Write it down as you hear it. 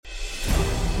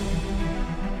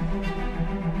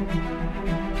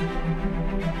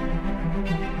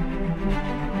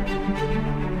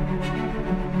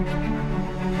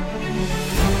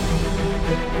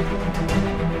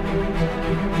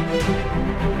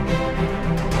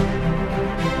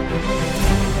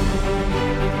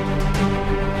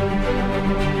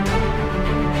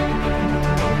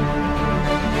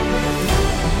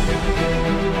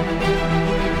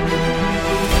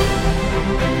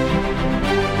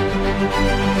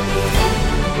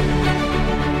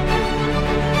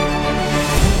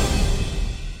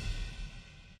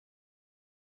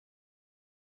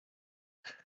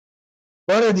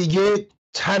بار دیگه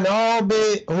طناب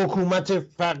حکومت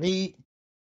فقیه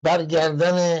بر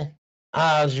گردن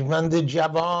ارجمند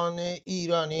جوان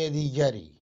ایرانی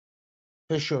دیگری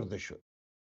فشرده شد.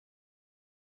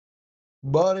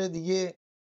 بار دیگه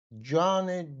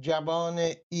جان جوان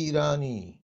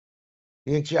ایرانی،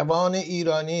 یک جوان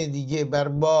ایرانی دیگه بر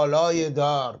بالای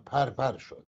دار پرپر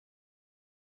شد.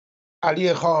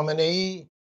 علی خامنه‌ای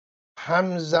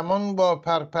همزمان با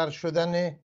پرپر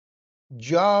شدن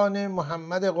جان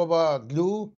محمد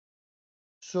قویدل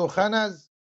سخن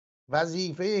از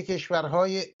وظیفه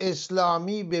کشورهای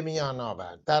اسلامی به میان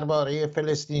آورد درباره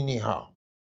فلسطینی ها.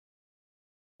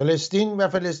 فلسطین و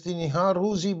فلسطینی ها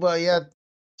روزی باید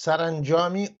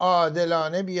سرانجامی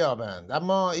عادلانه بیابند،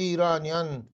 اما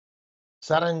ایرانیان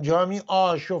سرانجامی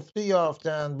آشفته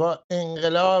یافتند با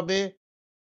انقلاب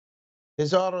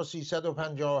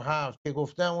 1357 که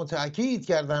گفتم و تأکید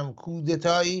کردم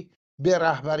کودتایی به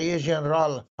رهبری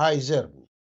ژنرال هایزر بود.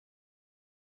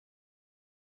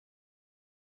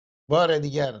 بار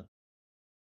دیگر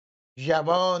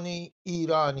جوانی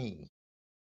ایرانی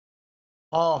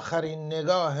آخرین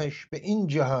نگاهش به این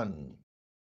جهان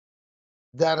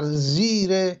در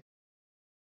زیر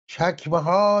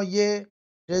چکمه‌های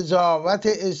قضاوت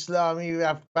اسلامی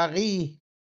و فقیه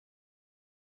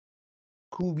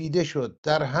کوبیده شد،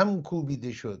 در هم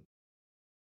کوبیده شد،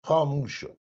 خاموش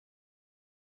شد.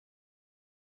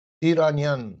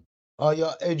 ایرانیان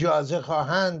آیا اجازه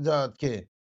خواهند داد که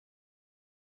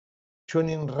چون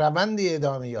این روندی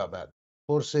ادامه یابد؟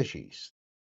 پرسشی است.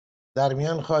 در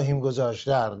میان خواهیم گذاشت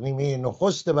در نیمه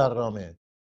نخست برنامه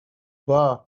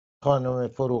با خانم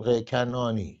فروغ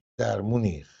کنعانی در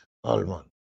مونیخ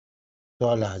آلمان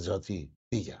تا لحظاتی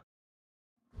دیگر.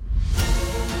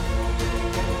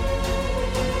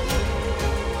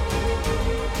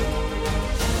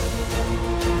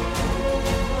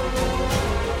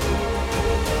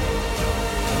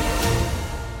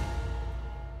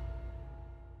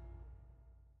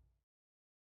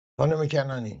 خانم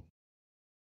کنعانی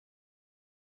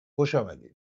خوش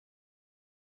آمدید.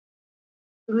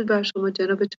 درود بر شما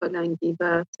جناب چالنگی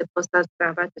و سپاس از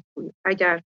دعوتتون.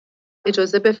 اگر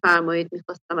اجازه بفرمایید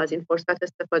میخواستم از این فرصت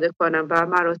استفاده کنم و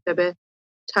مراتب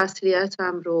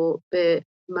تسلیتم رو به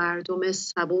مردم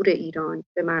صبور ایران،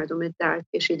 به مردم درد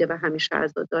کشیده و همیشه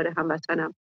عزادار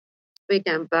هموطنم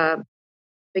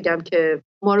بگم که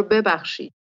ما رو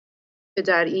ببخشید که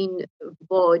در این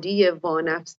وادی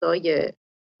وانفسای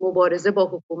مبارزه با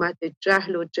حکومت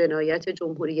جهل و جنایت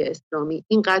جمهوری اسلامی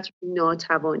اینقدر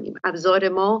ناتوانیم. ابزار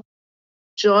ما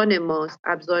جان ماست،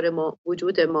 ابزار ما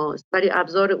وجود ماست، ولی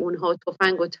ابزار اونها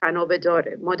تفنگ و طناب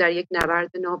داره. ما در یک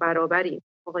نبرد نابرابریم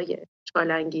آقای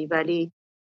چالنگی، ولی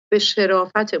به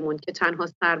شرافتمون که تنها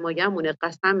سرمایه‌مونه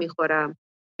قسم میخورم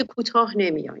که کوتاه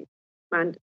نمیاییم.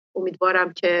 من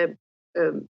امیدوارم که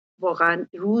واقعا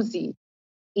روزی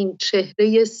این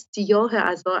چهره سیاه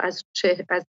از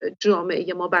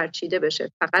جامعه ما برچیده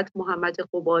بشه. فقط محمد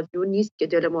قویدل نیست که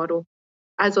دل ما رو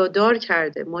عزادار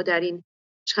کرده. ما در این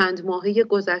چند ماهه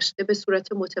گذشته به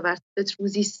صورت متوسط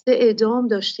روزی 3 اعدام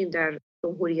داشتیم در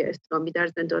جمهوری اسلامی، در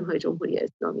زندان‌های جمهوری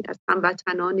اسلامی، از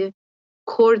هموطنان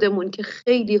کردمون که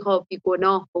خیلی ها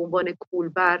بیگناه به عنوان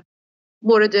کولبر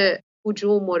مورد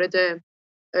هجوم، مورد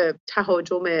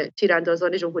تهاجم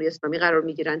تیراندازان جمهوری اسلامی قرار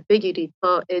میگیرند. بگیرید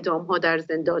تا اعدام ها در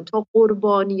زندان، تا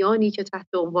قربانیانی که تحت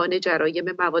عنوان جرایم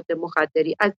مواد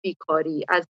مخدری، از بیکاری،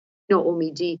 از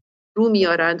ناامیدی رو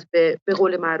میارند به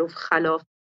قول معروف خلاف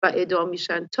و اعدام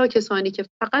میشن، تا کسانی که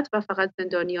فقط و فقط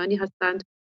زندانیانی هستند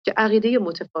که عقیده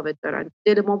متفاوت دارند.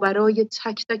 دل ما برای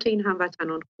تک تک این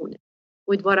هموطنان خونه.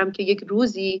 امیدوارم که یک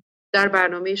روزی در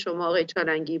برنامه شما آقای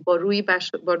چالنگی با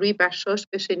روی بشاش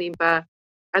بشینیم و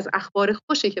از اخبار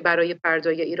خوشی که برای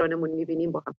فردای ایرانمون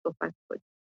میبینیم با هم صحبت کنیم.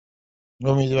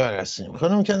 امیدوار هستیم.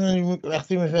 خانم کنعانی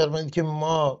وقتی میفرمایید که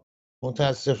ما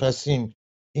متاسف هستیم،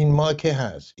 این ما که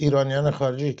هست ایرانیان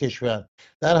خارج کشور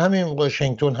در همین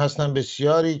واشنگتن هستن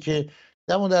بسیاری که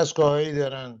دم و دستگاهایی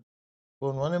دارن به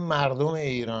عنوان مردم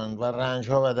ایران و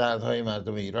رنج‌ها و دردهای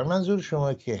مردم ایران. منظور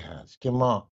شما که هست که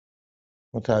ما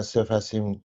متاسف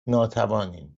هستیم،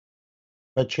 ناتوانیم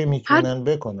و چه میتونن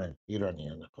بکنن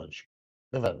ایرانیان خارجی؟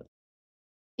 بفرمایید.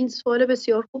 این سوال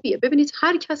بسیار خوبیه. ببینید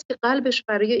هر کس که قلبش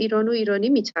برای ایران و ایرانی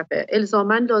میتپه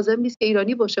الزاماً لازم نیست که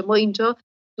ایرانی باشه. ما اینجا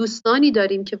دوستانی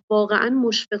داریم که واقعاً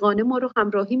مشفقانه ما رو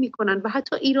همراهی میکنن و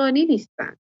حتی ایرانی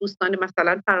نیستن. دوستان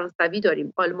مثلا فرانسوی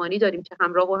داریم، آلمانی داریم که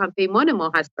همراه و همپیمان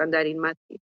ما هستن در این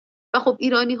مسیر. و خب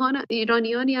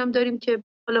ایرانیانی هم داریم که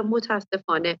حالا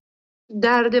متاسفانه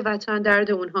درد وطن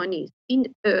درد اونها نیست.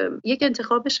 این یک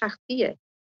انتخاب شخصیه.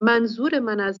 منظور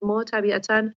من از ما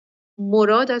طبیعتاً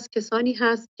مراد از کسانی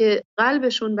هست که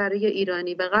قلبشون برای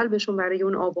ایرانی و قلبشون برای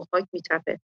اون آب و خاک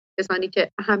میتپه، کسانی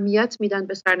که اهمیت میدن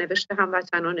به سرنوشت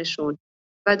هموطنانشون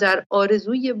و در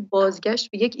آرزوی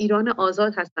بازگشت به یک ایران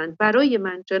آزاد هستند. برای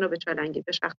من جناب چالنگی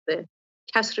به شخصه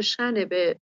کسر شأن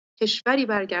به کشوری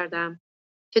برگردم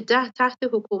که تحت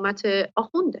حکومت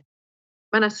آخونده.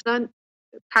 من اصلا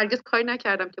هرگز کاری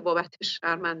نکردم که بابتش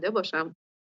شرمنده باشم.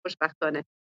 خوشبختانه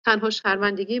تنها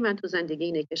شرمندگی من تو زندگی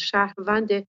اینه که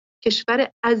شهروند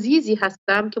کشور عزیزی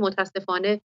هستم که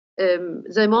متاسفانه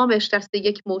زمامش دست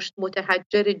یک مشت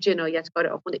متحجر جنایتکار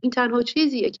آخونده. این تنها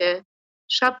چیزیه که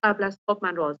شب قبل از خواب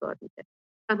من رو آزار میده.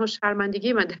 تنها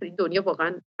شرمندگی من در این دنیا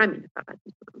واقعا همینه، فقط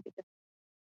میتونم بگم.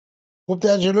 خب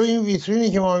در جلوی این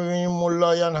ویترینی که ما می‌بینیم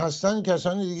ملایان هستن،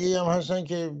 کسانی دیگه هم هستن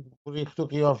که ریخت و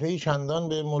قیافه‌ای چندان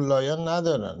به ملایان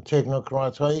ندارن،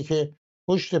 تکنوکرات هایی که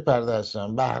پشت پرده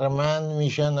هستن، بهره مند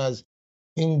میشن از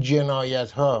این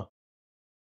جنایت ها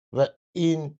و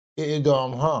این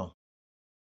اعدام ها.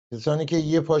 کسانی که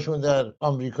یه پاشون در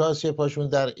آمریکاست، یه پاشون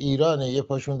در ایرانه، یه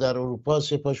پاشون در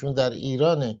اروپاست، یه پاشون در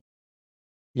ایرانه،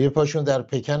 یه پاشون در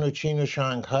پکن و چین و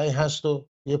شانگهای هست و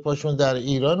یه پاشون در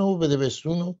ایران و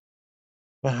بدبستون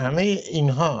و همه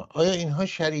اینها. آیا اینها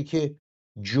شریک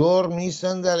جرم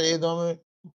نیستن در اعدام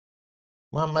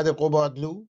محمد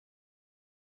قبادلو؟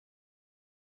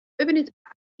 ببینید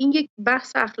این یک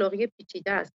بحث اخلاقی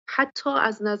پیچیده است. حتی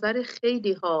از نظر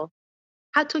خیلی ها،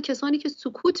 حتی کسانی که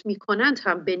سکوت میکنند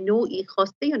هم به نوعی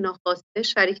خواسته یا ناخواسته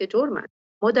شریک جرمند.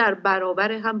 ما در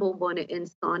برابر هم به عنوان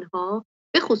انسان ها،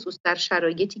 به خصوص در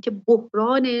شرایطی که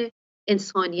بحران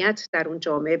انسانیت در اون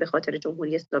جامعه به خاطر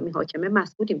جمهوری اسلامی حاکمه،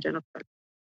 مسئولیم جناب عالی.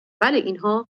 بله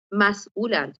اینها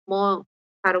مسئولند. ما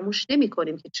فراموش نمی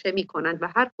کنیم که چه میکنند و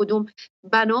هر کدوم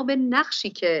بنا به نقشی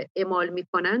که اعمال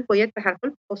میکنند باید به هر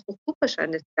حال پاسخگو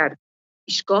باشند در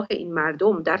پیشگاه این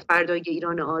مردم در فردای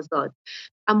ایران آزاد.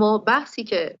 اما بحثی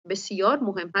که بسیار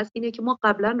مهم هست اینه که ما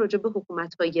قبلا راجع به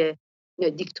حکومت‌های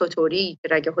دیکتاتوری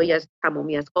رگه‌هایی از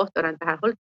تمامیت خواه دارند به هر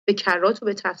حال به کرات و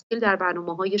به تفصیل در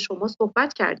برنامه‌های شما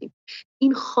صحبت کردیم.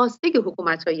 این خواسته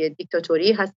حکومت‌های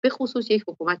دیکتاتوری هست، به خصوص یک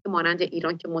حکومت مانند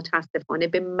ایران که متاسفانه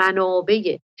به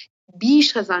منابع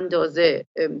بیش از اندازه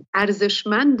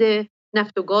ارزشمند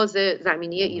نفت و گاز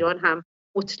زمینی ایران هم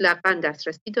مطلقاً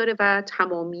دسترسی داره و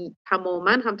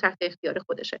تماماً هم تحت اختیار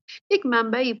خودشه. یک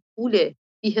منبعی پول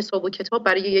بی حساب و کتاب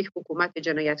برای یک حکومت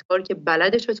جنایتکار که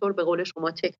بلد چطور به قول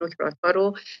شما تکنوکرات‌ها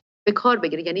رو به کار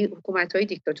بگیره. یعنی حکومت‌های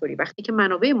دیکتاتوری وقتی که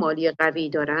منابع مالی قوی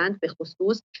دارند به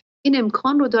خصوص این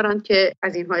امکان رو دارند که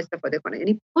از اینها استفاده کنند.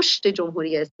 یعنی پشت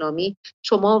جمهوری اسلامی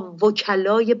شما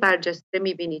وکلای برجسته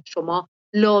می‌بینید، شما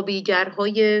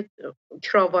لابیگرهای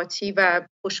کراواتی و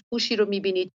خوشپوشی رو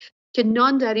می‌بینید که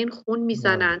نان در این خون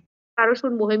میزنن،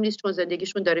 براشون مهم نیست چون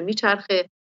زندگیشون داره میچرخه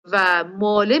و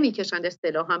ماله میکشند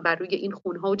اصطلاحاً بر روی این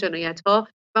خونها و جنایت‌ها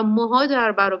و ماها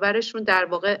در برابرشون در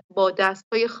واقع با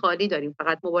دست‌های خالی داریم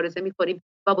فقط مبارزه می‌کنیم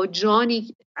و با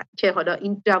جانی که حالا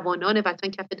این جوانان وطن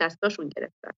کف دستاشون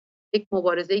گرفتن. یک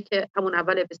مبارزه‌ای که همون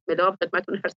اول بسم الله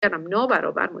خدمتتون عرض کردم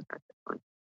نابرابر متاسفانه.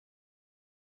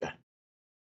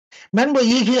 من با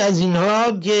یکی از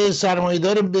اینها که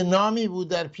سرمایه‌دار به نامی بود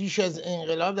در پیش از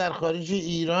انقلاب در خارج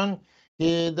ایران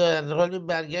که در حال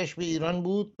برگشت به ایران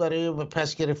بود برای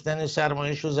پس گرفتن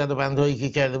سرمایه‌اش و زدوبندهایی که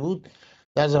کرده بود،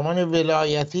 در زمان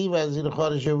ولایتی وزیر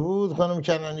خارجه بود. خانم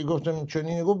کنعانی گفتم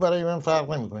چنین گفت برای من فرق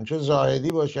نمی‌کنه چه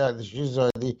زاهدی باشه اردشیر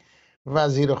زاهدی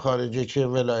وزیر خارجه، چه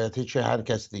ولایتی، چه هر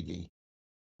کس دیگه‌ای.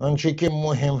 آنچه که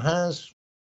مهم هست،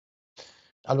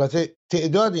 البته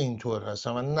تعداد اینطور هست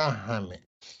و نه همه.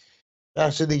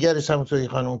 بحث دیگری همونطوری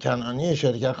خانم کنعانی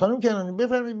اشاره کرد. خانم کنعانی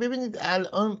بفرمایید. ببینید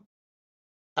الان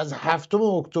از 7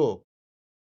 اکتبر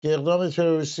که اقدام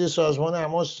تروریستی سازمان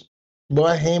حماس با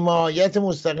حمایت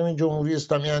مستقیم جمهوری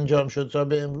اسلامی انجام شد تا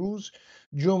به امروز،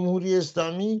 جمهوری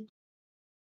اسلامی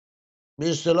به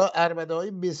اصطلاح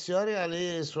عربده‌های بسیاری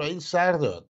علیه اسرائیل سر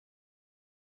داد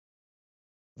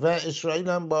و اسرائیل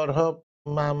هم بارها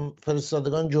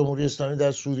فرستادگان جمهوری اسلامی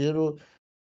در سوریه رو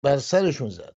بر سرشون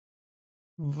زد.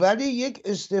 ولی یک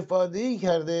استفاده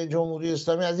کرده جمهوری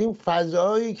اسلامی از این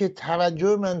فضایی که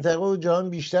توجه منطقه و جهان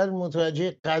بیشتر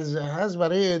متوجه غزه هست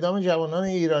برای اعدام جوانان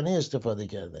ایرانی استفاده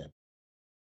کرده.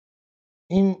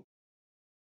 این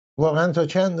واقعا تا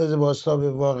چند اندازه بازتاب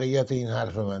واقعیت این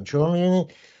حرف من؟ شما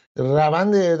می‌بینید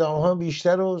روند اعدام ها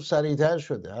بیشتر و سریعتر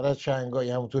شده هر از چندگاهی،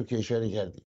 همونطور که اشاره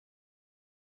کردید.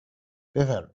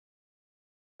 بفرمایید.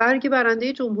 برگ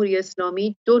برنده جمهوری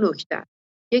اسلامی دو نکته.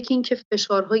 یکی این که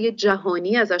فشارهای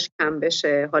جهانی ازش کم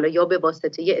بشه، حالا یا به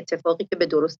واسطه اتفاقی که به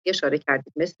درستی اشاره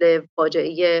کردید مثل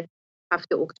فاجعه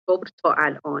 7 اکتبر تا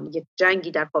الان یک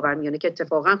جنگی در خاورمیانه که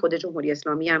اتفاقا خود جمهوری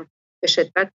اسلامی هم به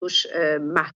شدت توش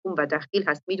محکوم و دخیل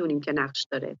هست، میدونیم که نقش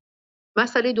داره.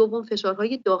 مسئله دوم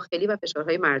فشارهای داخلی و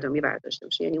فشارهای مردمی برداشته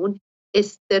میشه. یعنی اون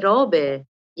اضطراب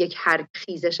یک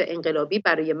خیزش انقلابی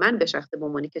برای من به شخص به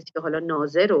عنوان کسی که حالا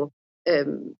ناظر و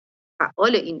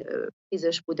فعال این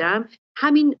خیزش بودم،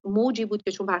 همین موجی بود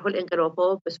که چون به هر حال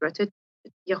انقلاب‌ها به صورت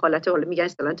یه حالت، حالا میگن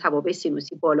اصطلاحاً توابع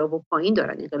سینوسی بالا و پایین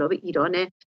دارن، انقلاب ایران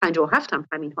 57 هم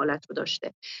همین حالت رو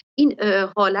داشته. این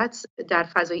حالت در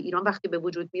فضای ایران وقتی به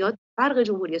وجود میاد، فرق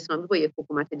جمهوری اسلامی با یک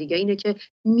حکومت دیگه اینه که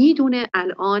میدونه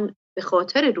الان به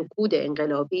خاطر رکود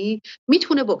انقلابی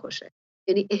میتونه بکشه.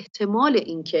 یعنی احتمال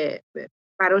اینکه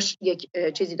براش یک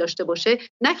چیزی داشته باشه،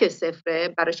 نه که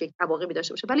صفره، براش یک عواقبی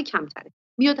داشته باشه، ولی کمتره.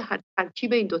 میاد هر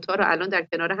ترکیب این دوتا رو الان در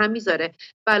کنار هم میذاره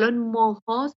و الان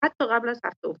ماهاست، حتی قبل از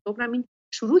 7 اکتبر هم این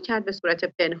شروع کرد به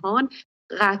صورت پنهان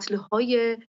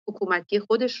قتل‌های حکومتی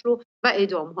خودش رو و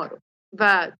اعدام‌ها رو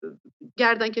و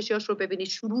گردن کشیاش رو ببینید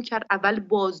شروع کرد. اول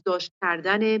بازداشت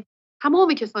کردن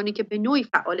تمام کسانی که به نوعی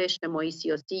فعال اجتماعی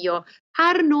سیاسی یا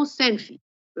هر نوع صنفی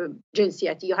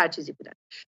جنسیتی یا هر چیزی بودن،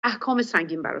 احکام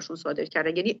سنگین براشون صادر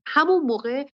کردن. یعنی همون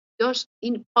موقع داشت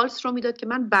این پالس رو میداد که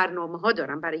من برنامه‌ها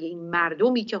دارم برای این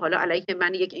مردمی که حالا علیه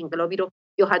من یک انقلابی رو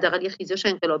یا حداقل یک خیزش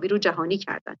انقلابی رو جهانی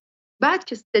کردن. بعد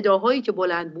که صداهایی که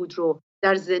بلند بود رو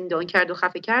در زندان کرد و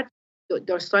خفه کرد،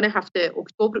 داستان 7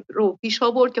 اکتبر رو پیش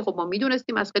آورد که خب ما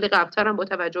میدونستیم از خیلی قبل‌تر هم با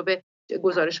توجه به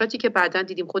گزارشاتی که بعداً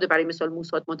دیدیم خود برای مثال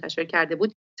موساد منتشر کرده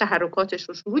بود، تحرکاتش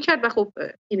رو شروع کرد و خب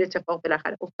این اتفاق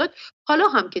بالاخره افتاد. حالا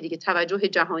هم که دیگه توجه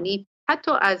جهانی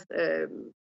حتی از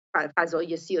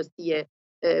فضای سیاسی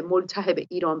ملتهب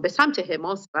ایران به سمت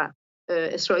حماس و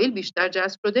اسرائیل بیشتر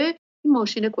جذب شده، این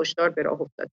ماشین کشتار به راه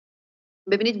افتاد.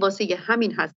 ببینید واسه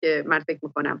همین هست که من فکر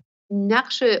میکنم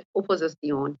نقش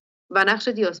اپوزیسیون و نقش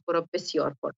دیاسپورا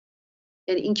بسیار پر.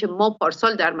 یعنی اینکه ما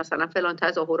پارسال در مثلا فلان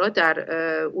تظاهرات در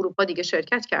اروپا دیگه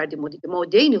شرکت کردیم و دیگه ما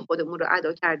دین خودمون رو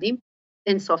ادا کردیم،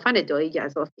 انصافاً ادعای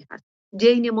گزافی هست.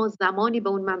 دین ما زمانی به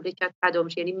اون مملکت قدم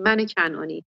شه، یعنی من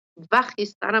کنعانی وقتی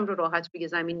سرم رو راحت روی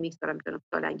زمین میگذارم جناب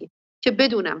سالنگی که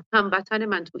بدونم هموطن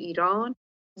من تو ایران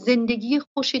زندگی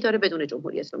خوشی داره بدون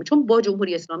جمهوری اسلامی، چون با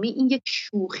جمهوری اسلامی این یک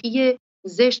شوخی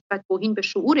زشت و توهین به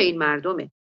شعور این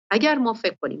مردمه. اگر ما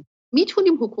فکر کنیم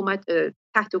میتونیم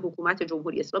تحت حکومت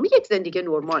جمهوری اسلامی یک زندگی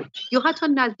نرمال یا حتی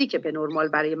نزدیک به نرمال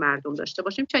برای مردم داشته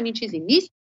باشیم، چنین چیزی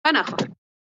نیست و نخواهیم.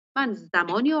 من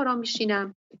زمانی آرام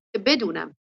میشینم که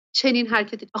بدونم چنین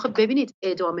حرکتی. آخه ببینید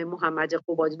اعدام محمد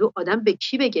قویدل آدم به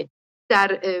کی بگه؟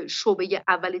 در شعبه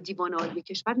اول دیوان عالی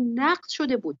کشور نقض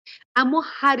شده بود، اما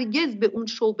هرگز به اون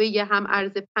شعبه هم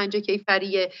ارز 5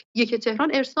 کیفری 1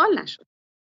 تهران ارسال نشد.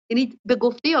 یعنی به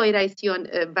گفته آقای رئیسیان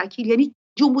وکیل، یعنی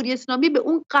جمهوری اسلامی به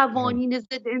اون قوانین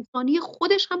ضد انسانی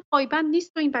خودش هم پایبند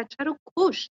نیست و این بچه رو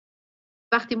کشت.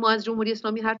 وقتی ما از جمهوری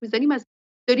اسلامی حرف میزنیم،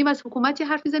 داریم از حکومتی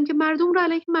حرف میزنیم که مردم رو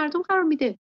علیه مردم قرار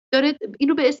میده، داره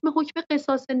اینو به اسم حکم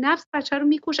قصاص نفس بچه رو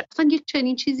میکشه. اصلا یک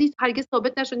چنین چیزی هرگز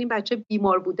ثابت نشد. این بچه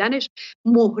بیمار بودنش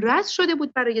محرز شده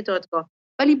بود برای دادگاه،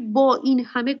 ولی با این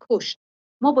همه کشت.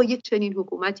 ما با یک چنین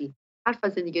حکومتی حرف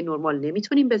از زندگی نرمال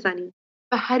نمیتونیم بزنیم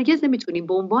و هرگز نمیتونیم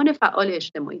به عنوان فعال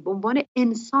اجتماعی، به عنوان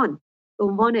انسان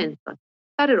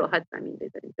سر راحت زمین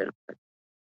بذاریم.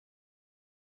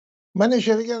 من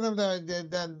اشاره کردم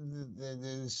در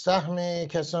سهم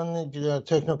کسان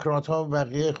تکنوکرات ها و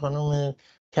بقیه، خانم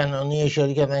کنعانی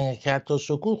اشاره کردن که حتی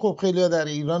سکوت، خب خیلی ها در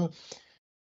ایران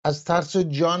از ترس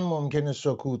جان ممکنه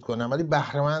سکوت کنن ولی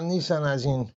بهره مند نیستن از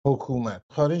این حکومت.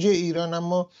 خارج ایران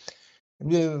اما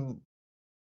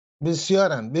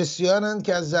بسیارن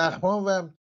که از زخم‌ها و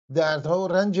دردها و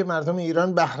رنج مردم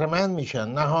ایران بهره مند میشن.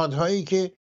 نهادهایی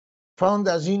که فاند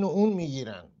از این و اون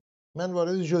میگیرن. من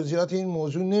وارد جزئیات این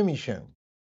موضوع نمیشم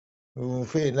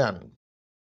فعلا.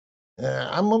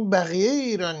 اما بقیه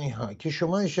ایرانی ها که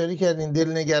شما اشاره کردین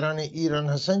دلنگران ایران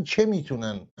هستن، چه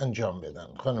میتونن انجام بدن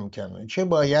خانم کنعانی؟ چه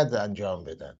باید انجام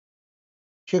بدن؟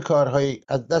 چه کارهایی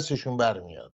از دستشون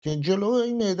برمیاد که جلو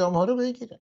این اعدام ها رو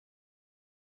بگیرن؟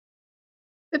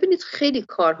 ببینید خیلی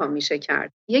کارها میشه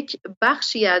کرد. یک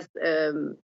بخشی از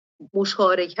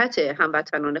مشارکت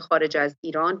هموطنان خارج از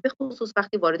ایران به خصوص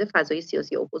وقتی وارد فضای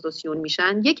سیاسی اپوزیسیون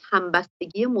میشن، یک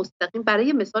همبستگی مستقیم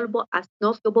برای مثال با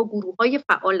اصناف یا با گروه‌های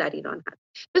فعال در ایران هست.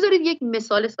 بذارید یک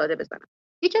مثال ساده بزنم.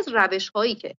 یکی از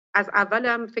روش‌هایی که از اول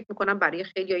هم فکر می‌کنم برای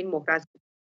خیلی این محرز بود،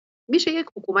 میشه یک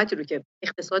حکومتی رو که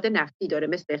اقتصاد نفتی داره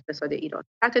مثل اقتصاد ایران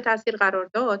تحت تاثیر قرار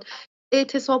داد،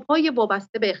 اعتصاب‌های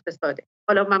وابسته به اقتصاده.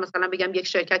 حالا من مثلا بگم یک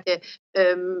شرکت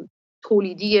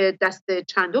تولیدی دست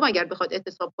چندم اگر بخواد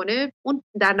اعتصاب کنه، اون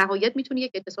در نهایت میتونه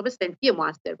یک اعتصاب صنفی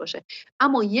موثر باشه.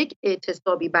 اما یک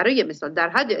اعتصابی برای مثال در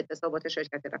حد اعتصابات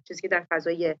شرکت نفت، چیزی که در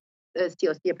فضای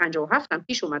سیاسی 57 هم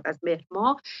پیش اومد از مهر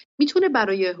ماه، میتونه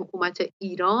برای حکومت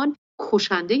ایران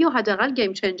کشنده یا حداقل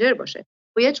گیم چنجر باشه.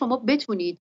 باید شما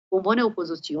بتونید به عنوان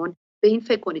اپوزیسیون به این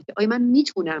فکر کنید که آیا من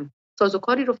میتونم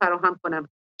سازوکاری رو فراهم کنم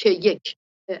که یک،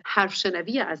 حرف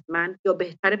شنوی از من، یا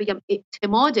بهتره بگم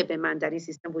اعتماد به من در این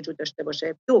سیستم وجود داشته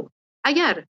باشه. دو،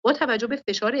 اگر با توجه به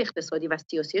فشار اقتصادی و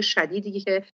سیاسی شدیدی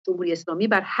که جمهوری اسلامی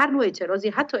بر هر نوع اعتراضی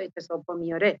حتی اعتصاب‌ها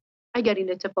میاره، اگر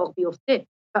این اتفاق بیفته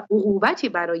و عقوبتی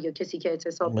برای کسی که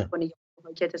اعتصاب میکنه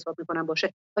یا که اعتصاب میکنن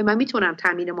باشه، من میتونم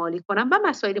تامین مالی کنم و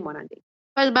مسائل ماننده این.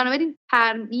 پس بنابراین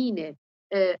تامین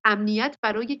امنیت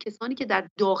برای کسانی که در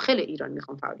داخل ایران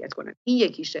میخوان فعالیت کنن، این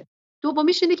یکیشه.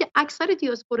 دومیش اینه که اکثر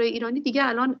دیاسپورای ایرانی دیگه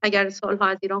الان اگر سالها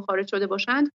از ایران خارج شده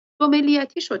باشند، دو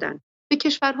ملیتی شدن، به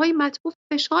کشورهای مطبوع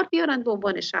فشار بیارن به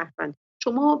عنوان شهروند.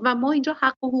 شما و ما اینجا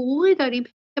حق و حقوقی داریم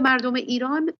که مردم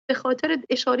ایران به خاطر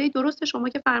اشاره درست شما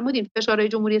که فرمودین فشارهای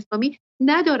جمهوری اسلامی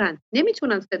ندارن،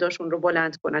 نمیتونن صداشون رو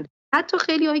بلند کنن. حتی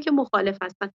خیلی هایی که مخالف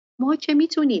هستن، ما که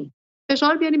میتونیم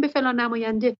فشار بیاریم به فلان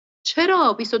نماینده.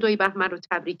 چرا 22 بهمن رو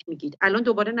تبریک میگید؟ الان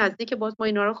دوباره نزدیک، باز ما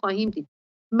اینا رو خواهیم دید.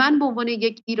 من به عنوان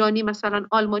یک ایرانی مثلا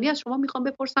آلمانی از شما میخوام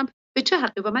بپرسم به چه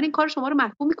حقی و من این کار شما رو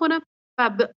محکوم میکنم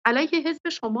و علیه حزب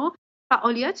شما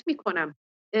فعالیت میکنم،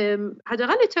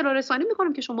 حداقل اطلاع رسانی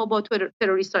میکنم که شما با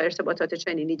تروریست ها ارتباطات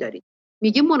چنینی دارید.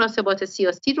 میگیم مناسبات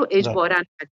سیاسی رو اجباراً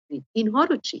حذفید. اینها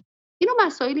رو چی؟ اینا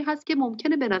مسائلی هست که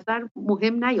ممکنه به نظر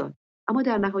مهم نیاد، اما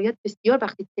در نهایت بسیار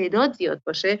وقتی تعداد زیاد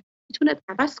باشه میتونه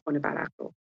عوض کنه ورق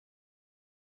رو.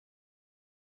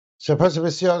 سپاس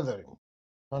بسیار داریم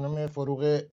خانم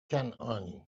فروغ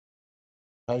کنعانی،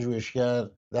 پژوهشگر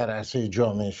در عرصه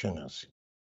جامعه شناسی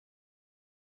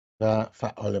و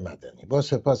فعال مدنی. با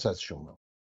سپاس از شما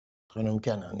خانم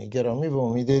کنعانی گرامی، به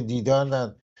امید دیدار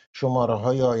در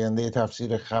شماره‌های آینده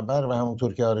تفسیر خبر و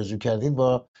همونطور که آرزو کردید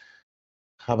با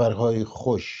خبرهای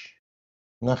خوش،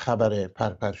 نه خبر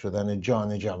پرپر شدن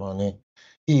جان جوان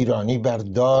ایرانی بر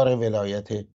دار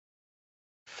ولایت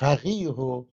فقیه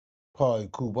و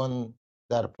پایکوبان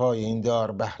در پای این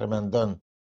دار بهره‌مندان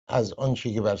از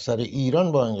آنچه که بر سر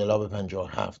ایران با انقلاب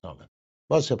 57 آمد.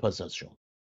 با سپاس از شما.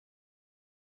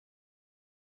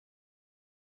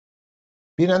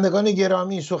 بینندگان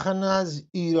گرامی، سخن از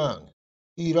ایران،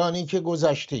 ایرانی که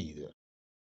گذشته ای داره،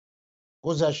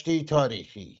 گذشته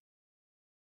تاریخی،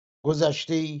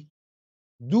 گذشته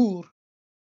دور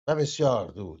و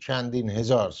بسیار دور، چندین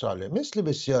هزار ساله، مثل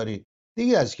بسیاری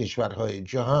دیگه از کشورهای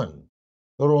جهان،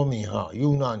 رومی ها،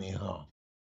 یونانی ها،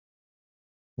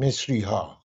 مصری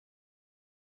ها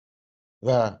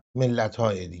و ملت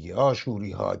های دیگه،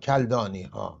 آشوری ها، کلدانی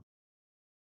ها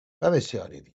و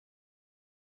بسیاری دیگه.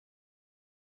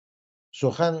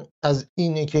 سخن از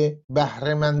اینه که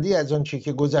بهره‌مندی از آنچه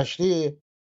که گذشته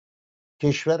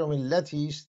کشور و ملتی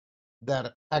است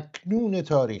در اکنون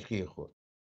تاریخی خود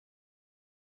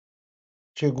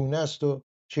چگونه است و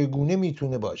چگونه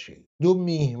میتونه باشه. دو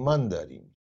میهمان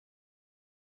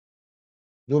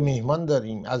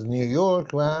داریم از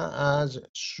نیویورک و از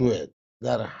سوئد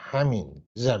در همین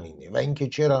زمینه، و اینکه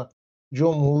چرا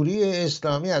جمهوری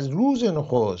اسلامی از روز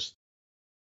نخست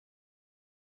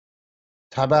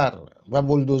تبر و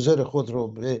بلدوزر خود رو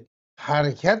به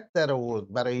حرکت در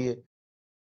آورد برای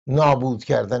نابود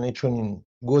کردن چنین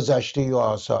گذشته و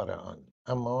آثار آن،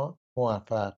 اما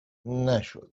موفق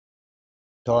نشد.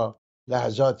 تا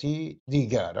لحظاتی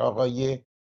دیگر آقای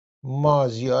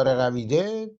مازیار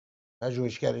قویدل،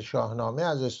 پژوهشگر شاهنامه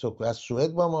از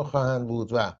سوئد با ما خواهند بود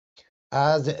و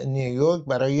از نیویورک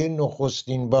برای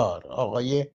نخستین بار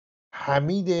آقای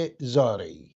حمید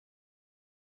زارعی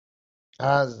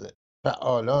از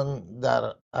فعالان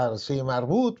در عرصه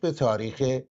مربوط به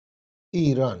تاریخ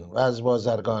ایران و از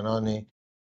بازرگانان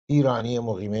ایرانی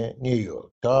مقیم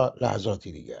نیویورک. تا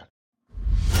لحظاتی دیگر.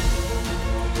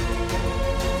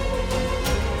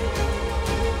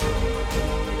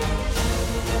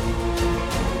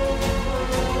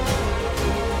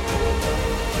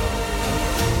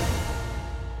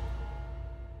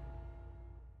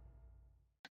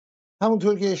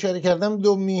 همونطور که اشاره کردم،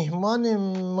 دو میهمان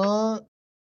ما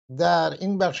در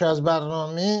این بخش از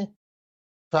برنامه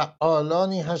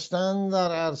فعالانی هستند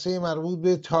در عرصه مربوط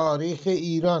به تاریخ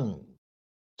ایران،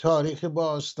 تاریخ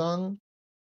باستان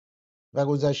و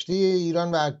گذشته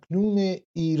ایران و اکنون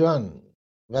ایران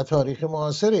و تاریخ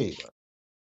معاصر ایران.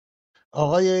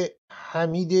 آقای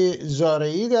حمید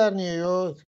زارعی در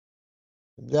نیویورک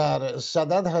در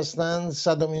صدد هستند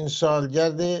 100مین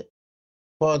سالگرد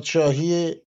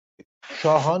پادشاهی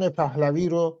شاهان پهلوی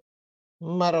رو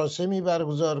مراسمی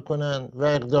برگزار کنند و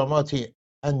اقداماتی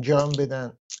انجام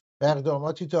بدن و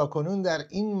اقداماتی تاکنون در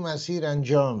این مسیر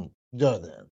انجام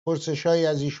دادن. پرسش‌هایی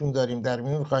از ایشون داریم، در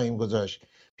میون خواهیم گذاشت.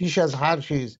 پیش از هر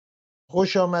چیز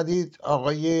خوش آمدید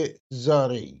آقای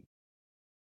زارعی.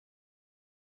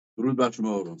 درود بر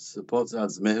شما. سپاس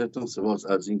از مهرتون، سپاس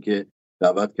از اینکه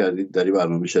دعوت کردید در این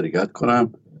برنامه شرکت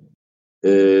کنم.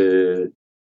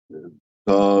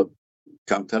 تا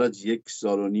کمتر از 1.5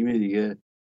 سال دیگه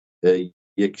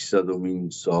 100مین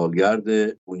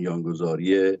سالگرد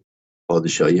بنیانگذاری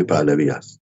پادشاهی پهلوی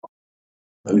است.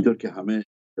 همینطور که همه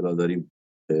اطلاع داریم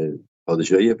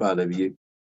پادشاهی پهلوی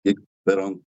یک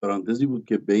پرانتزی بود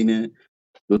که بین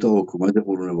دو تا حکومت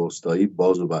قرون وسطایی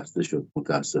باز و بسته شد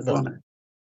متاسفانه.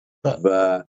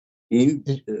 و این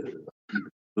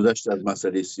گذشت از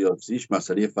مسئله سیاسیش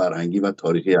مسئله فرهنگی و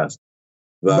تاریخی است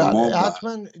و ما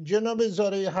حتما جناب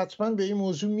زارعی حتما به این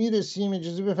موضوع میرسیم.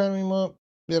 اجازه بفرمایید ما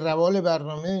به روال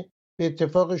برنامه به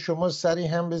اتفاق شما سری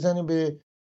هم بزنیم به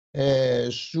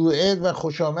سوئد و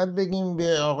خوش آمد بگیم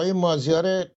به آقای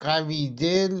مازیار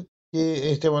قویدل که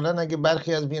احتمالاً اگه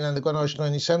برخی از بینندگان آشنا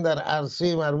نیستن در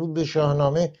عرصه مربوط به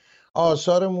شاهنامه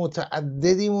آثار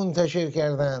متعددی منتشر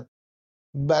کردن.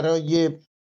 برای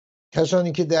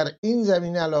کسانی که در این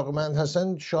زمینه علاقمند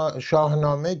هستن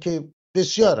شاهنامه که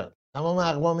بسیارن، تمام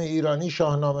اقوام ایرانی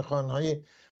شاهنامه خوان‌های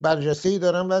برجسته‌ای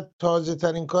دارن و تازه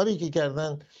ترین کاری که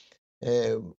کردن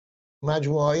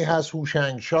مجموعه‌ای هست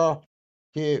هوشنگشاه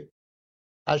که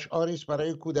اشعاری است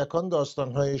برای کودکان،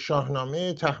 داستان‌های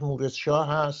شاهنامه، طهمورث شاه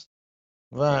هست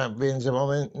و به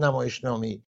انضمام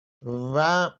نمایشنامه‌ای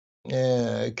و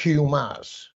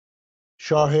کیومرث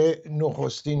شاه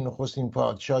نخستین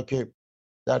پادشاه که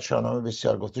در شاهنامه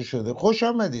بسیار گفته شده. خوش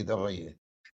آمدید آقای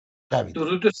قویدل.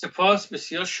 درود و سپاس.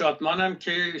 بسیار شادمانم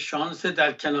که شانس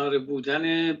در کنار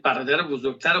بودن برادر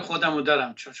بزرگتر خودم رو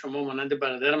دارم، چون شما مانند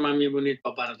برادر من میبونید،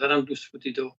 با برادرم دوست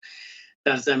بودید و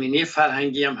در زمینه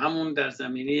فرهنگی هم همون، در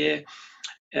زمینه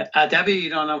ادب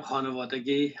ایران هم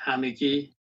خانوادگی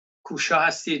همگی کوشا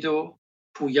هستید و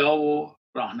پویا و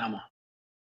راهنما.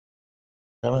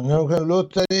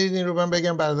 لطف دارید این رو من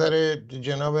بگم برادر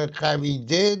جناب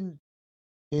قویدل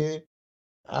که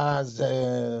از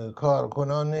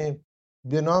کارکنان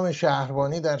به نام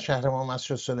شهربانی در شهر ما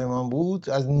مسجد سلیمان بود،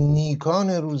 از نیکان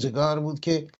روزگار بود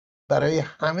که برای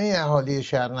همه اهالی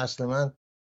شهر نسل من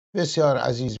بسیار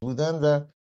عزیز بودند و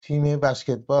تیم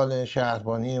بسکتبال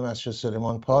شهربانی مسجد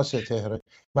سلیمان پاس تهران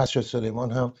مسجد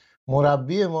سلیمان هم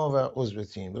مربی ما و عضو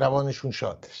تیم، روانشون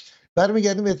شاد.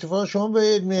 برمیگردیم اتفاق شما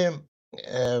به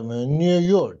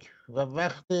نیویورک و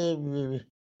وقت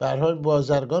به هر حال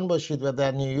بازرگان باشید و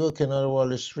در نیویورک کنار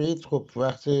وال استریت، خب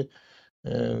وقت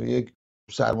یک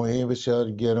سرمایه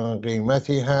بسیار گران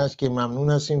قیمتی هست که ممنون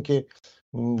هستیم که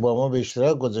با ما به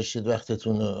اشتراک گذاشتید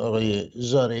وقتتون. آقای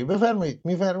زارعی بفرمایید.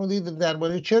 میفرمودید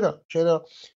درباره چرا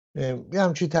یه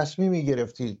همچین تصمیمی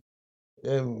گرفتید؟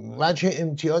 وجه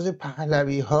امتیاز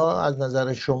پهلوی ها از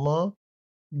نظر شما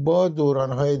با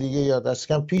دوران‌های دیگه یا دست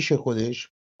کم پیش خودش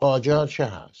قاجار چه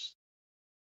هست؟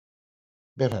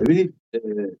 ببینید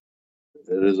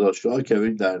رضا شاه که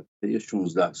در طی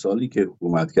 16 سالی که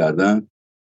حکومت کردن،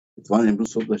 اتفاقا امروز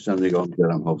صبح داشتم نگاه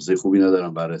می‌کردم، حافظه خوبی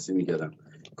ندارم، بررسی می‌کردم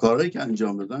کارهایی که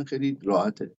انجام دادن خیلی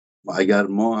راحته. اگر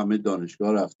ما همه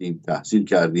دانشگاه رفتیم، تحصیل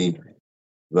کردیم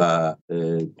و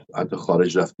حتی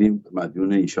خارج رفتیم،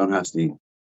 مدیون ایشان هستیم.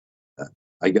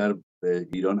 اگر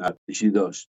ایران ارتشی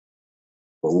داشت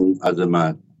با اون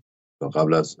عظمت تا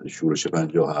قبل از شورش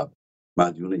 57،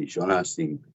 مدیون ایشان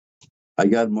هستیم.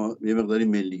 اگر ما یه مقداری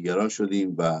ملیگرا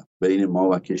شدیم و بین ما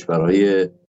و کشورهای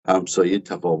همسایه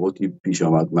تفاوتی پیش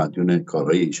آمد، مدیون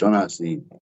کارهای ایشان هستیم.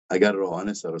 اگر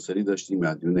راهن سراسری داشتیم،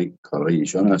 مدیون کارهای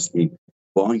ایشان هستیم.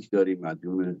 بانک داریم،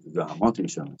 مدیون زحمات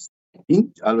ایشان هستیم.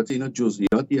 این البته اینا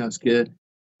جزئیاتی هست که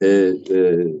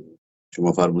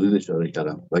شما فرمودید اشاره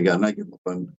کردم، وگرنه اگه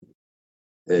بخوایم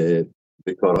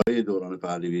به کارهای دوران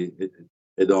پهلوی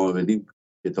ادامه بدیم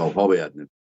کتاب‌ها باید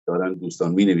دارن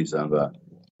دوستان می‌نویسن و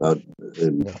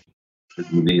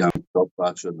دیگه هم کتاب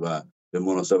خواهد شد و به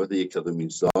مناسبت 100مین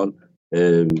سال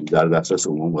در دسترس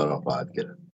عموم قرار خواهد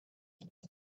گرفت.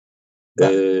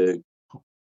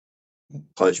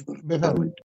 خواهش می‌کنم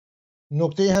بفرمایید.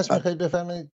 نکته‌ای هست می‌خواید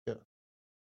بفرمایید؟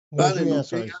 بله،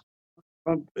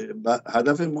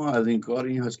 هدف ما از این کار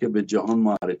این هست که به جهان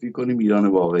معرفی کنیم ایران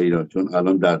واقعی را، چون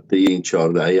الان در طی این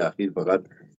 4 دهه اخیر فقط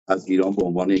از ایران به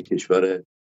عنوان یک کشور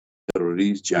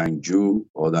تروریست، جنگجو،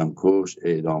 آدمکش،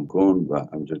 اعدام کن و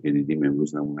همونطور که دیدیم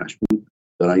امروز نمونهش بود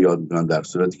دارن یاد میکنن، در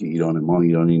صورتی که ایران ما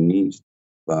ایرانی نیست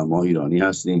و ما ایرانی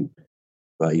هستیم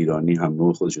و ایرانی هم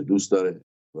نوع خودش رو دوست داره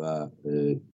و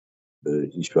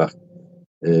هیچ وقت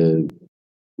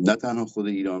نه تنها خود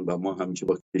ایران و ما همیشه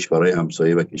با کشورهای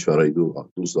همسایه و کشورهای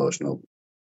دوست آشنا بود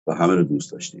و همه رو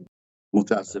دوست داشتیم.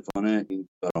 متاسفانه این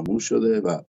فراموش شده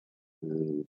و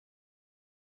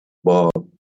با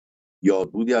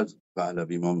یادبودی از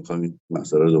پهلوی ما میخوایم این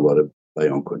مسئله رو دوباره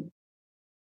بیان کنیم.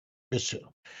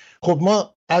 بسیار خب،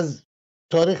 ما از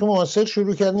تاریخ معاصر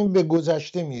شروع کردیم به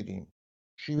گذشته میریم.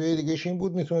 شیوه دیگهش این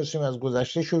بود میتونستیم از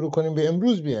گذشته شروع کنیم به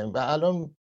امروز بیایم. و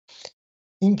الان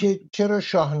اینکه چرا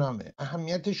شاهنامه،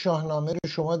 اهمیت شاهنامه رو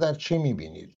شما در چه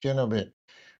میبینید جناب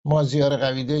مازیار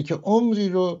قویدل که عمری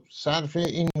رو صرف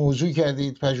این موضوع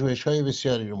کردید، پژوهش‌های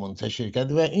بسیاری رو منتشر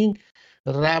کرد و این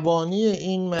روانی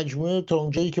این مجموعه تا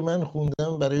اونجایی که من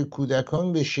خوندم برای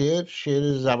کودکان به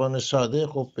شعر زبان ساده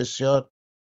خب بسیار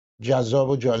جذاب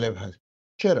و جالب هست.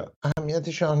 چرا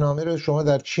اهمیت شاهنامه رو شما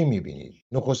در چی میبینید؟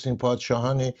 نخستین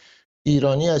پادشاهان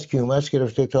ایرانی از کیومرث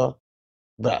گرفته تا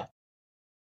بعد.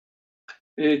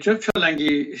 جناب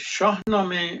چالنگی،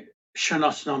 شاهنامه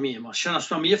شناسنامه ماست،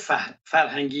 شناسنامه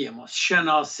فرهنگی ماست،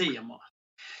 شناسه ما.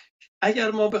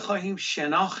 اگر ما بخواهیم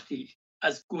شناختی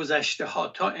از گذشته ها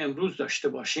تا امروز داشته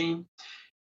باشیم،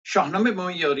 شاهنامه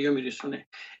ما یاری رو میرسونه.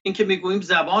 این که میگوییم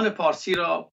زبان پارسی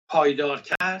را پایدار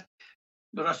کرد،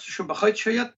 راستشو بخواید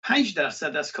شاید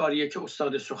 5% از کاریه که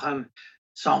استاد سخن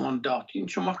سامان داد. این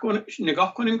شما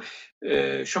نگاه کنیم،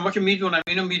 شما که میدونم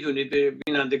اینو میدونید، به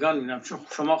بینندگان میدونم چون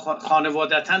شما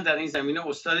خانوادتا در این زمینه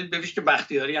استادید، ببینید که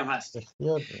بختیاری هم هست.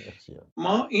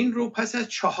 ما این رو پس از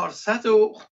 400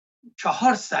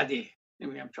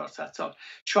 نمیگم 400 سال،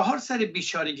 400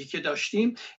 بیچارگی که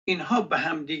داشتیم، اینها به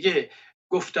هم دیگه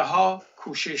گفته ها،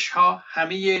 کوشش ها،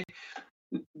 همه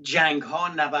جنگ ها،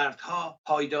 نبرد ها،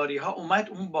 پایداری ها اومد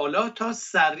اون بالا تا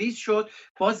سرریز شد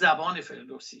با زبان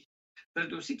فردوسی.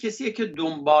 فردوسی کسیه که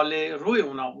دنبال روی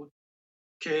اونا بود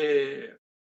که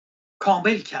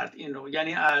کامل کرد این رو،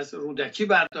 یعنی از رودکی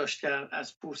برداشت کرد،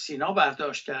 از پورسینا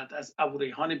برداشت کرد، از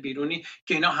ابوریحان بیرونی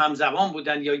که اینا همزبان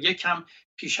بودن یا یک هم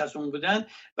پیش از اون بودن،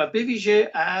 و به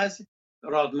ویژه از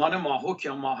رادمان ماهوک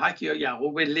یا ماهک یا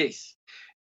یعقوب لیث.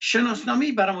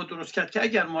 شناسنامه‌ای برای ما درست کرد که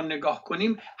اگر ما نگاه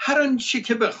کنیم هر آنچه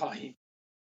که بخواهیم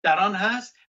در آن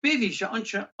هست، به ویژه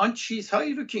آن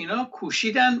چیزهایی رو که اینا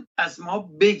کوشیدن از ما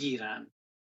بگیرن،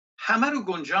 همه رو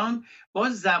گنجان با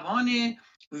زبان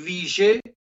ویژه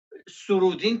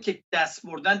سرودین که دست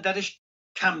بردن درش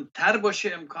کمتر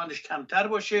باشه، امکانش کمتر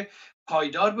باشه،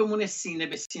 پایدار بمونه، سینه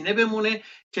به سینه بمونه،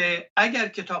 که اگر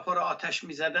کتاب‌ها رو آتش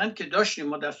می‌زدن که داشتیم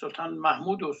ما در سلطان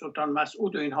محمود و سلطان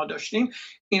مسعود و اینها داشتیم،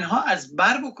 اینها از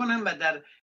بر بکنن و در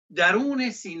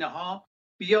درون سینه ها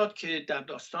بیاد، که در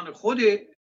داستان خود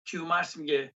کیومرث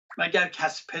میگه مگر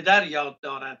کس پدر یاد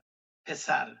دارد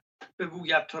پسر،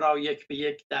 بگوید تو را یک به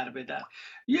یک در به در.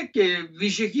 یک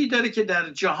ویژگی داره که در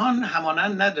جهان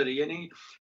همانند نداره، یعنی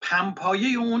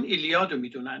پنپایه اون ایلیاد رو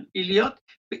میدونن. ایلیاد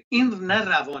به این نه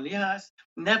روانی هست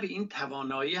نه به این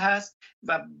توانایی هست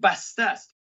و بسته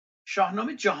است.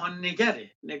 شاهنامه جهان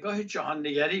نگره، نگاه جهان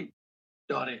نگری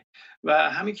داره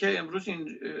و همین که امروز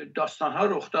این داستان ها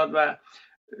رخ داد و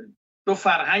دو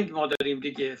فرهنگ ما داریم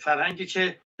دیگه، فرهنگی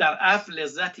که در عفو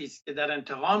لذتی است که در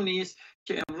انتقام نیست،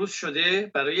 که امروز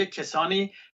شده برای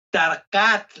کسانی در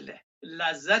قتل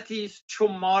لذتی است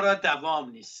چون ما را دوام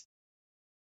نیست.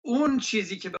 اون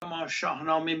چیزی که به ما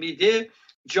شاهنامه میده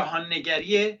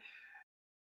جهاننگری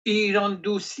ایران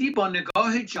دوستی با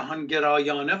نگاه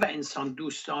جهانگرایانه و انسان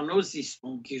دوستانه و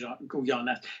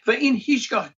زیست‌بومگویانه است و این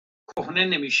هیچگاه کهنه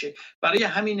نمیشه. برای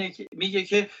همینه که میگه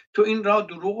که تو این را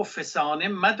دروغ و فسانه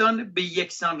مدان، به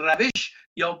یکسان روش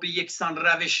یا به یکسان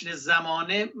روش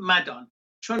زمانه مدان،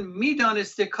 چون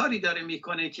میدانسته کاری داره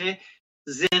میکنه که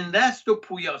زنده است و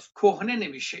پویاست، کهنه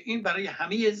نمیشه. این برای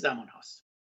همه زمان هاست.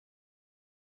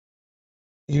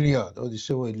 ایلیاد،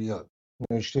 اودیسه و ایلیاد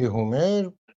نوشته هومر.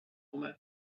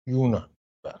 یونان،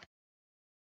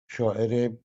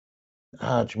 شاعر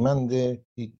ارجمند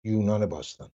یونان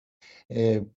باستان.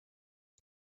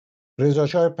 رضا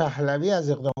شاه پهلوی از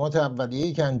اقدامات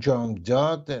اولیه‌ای که انجام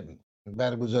داد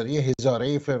برگزاری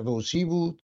هزاره فردوسی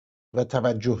بود و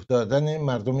توجه دادن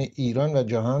مردم ایران و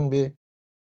جهان به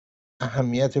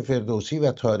اهمیت فردوسی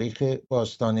و تاریخ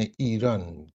باستان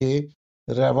ایران که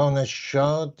روانش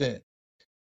شاد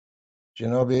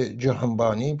جناب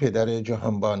جهانبانی، پدر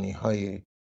جهانبانی های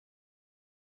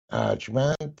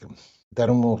ارجمند، در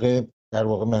اون موقع در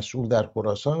واقع مسئول در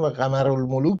خراسان، و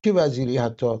قمرالملوک وزیری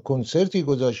حتی کنسرتی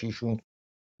گذاشتیشون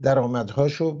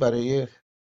درآمدهاشو برای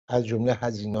از جمله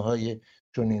هزینه‌های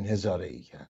چنین هزاره‌ای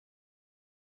کرد.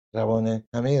 روان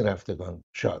همه رفتگان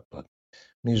شاد باد.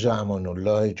 میرزا امان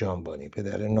الله جانبانی،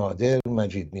 پدر نادر،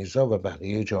 مجید میرزا و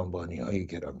بقیه جانبانی‌های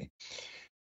گرامی.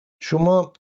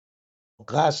 شما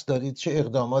قصد دارید چه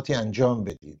اقداماتی انجام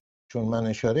بدید؟ چون من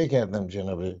اشاره کردم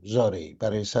جناب زارعی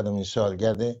برای 100مین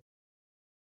سالگرد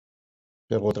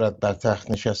به قدرت بر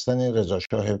تخت نشستن رضا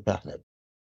شاه پهلوی.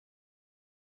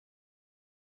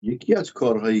 یکی از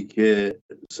کارهایی که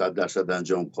 100%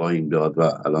 انجام خواهیم داد و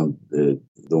الان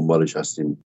دنبالش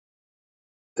هستیم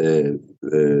 100%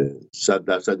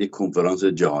 یک کنفرانس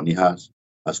جهانی هست،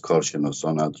 از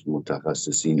کارشناسان، از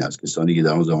متخصصین، از کسانی که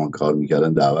در اون زمان کار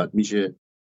میکردن دعوت میشه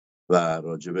و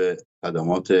راجع به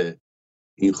خدمات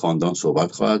این خاندان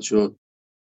صحبت خواهد شد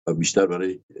و بیشتر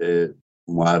برای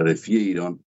معرفی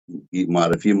ایران،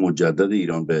 معرفی مجدد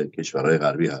ایران به کشورهای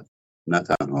غربی هست، نه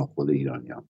تنها خود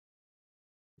ایرانیان.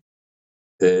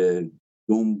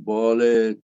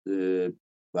 دنبال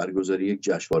برگزاری یک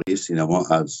جشنواره سینما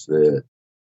از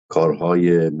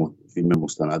کارهای فیلم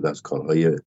مستند از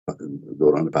کارهای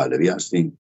دوران پهلوی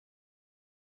هستیم.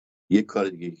 یک کار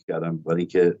دیگه که کردم برای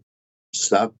اینکه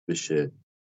ثبت بشه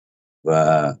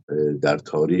و در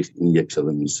تاریخ این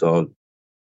 100 سال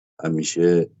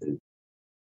همیشه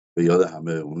به یاد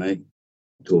همه اونه،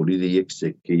 تولید یک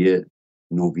سکه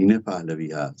نوین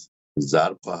پهلوی هست،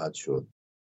 ضرب خواهد شد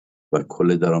و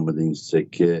کل درآمد این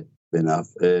سکه به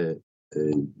نفع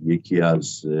یکی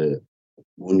از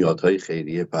بنیادهای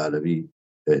خیریه پهلوی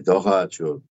اهدا خواهد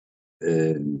شد.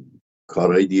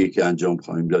 کارهای دیگه که انجام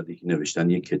خواهیم داد که نوشتن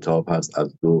یک کتاب هست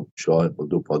از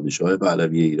دو پادشاه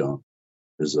پهلوی ایران،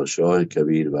 رضا شاه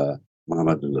کبیر و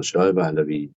محمد رضا شاه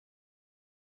پهلوی،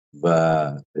 و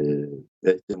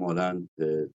احتمالاً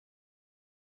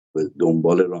به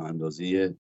دنبال راه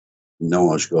اندازی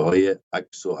نمایشگاه‌های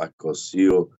عکس و عکاسی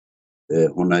و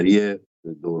هنری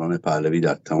دوران پهلوی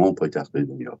در تمام پایتخت‌های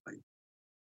دنیا خواهیم.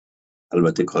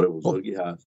 البته کار بزرگی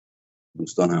هست،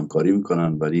 دوستان همکاری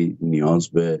میکنن، ولی نیاز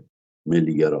به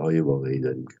ملیگراهای واقعی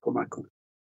داریم که کمک کنن.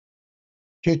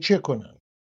 که چه کنن؟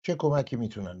 چه کمکی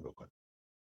میتونن بکنن؟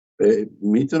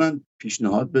 میتونن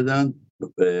پیشنهاد بدن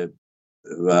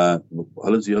و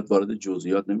حالا زیاد وارد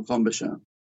جزئیات نمیخوام بشم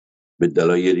به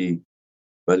دلایلی،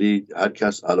 ولی هر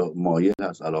کس مایل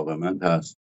هست، علاقمند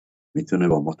هست، میتونه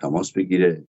با ما تماس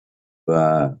بگیره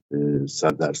و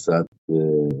 100%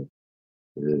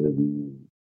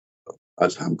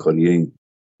 از همکاری این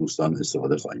دوستان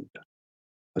استفاده خواهیم کرد.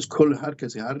 از کل هر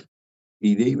کسی هر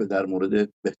ایده‌ای و در مورد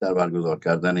بهتر برگزار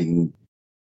کردن این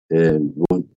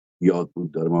یاد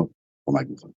بود داره ما کمک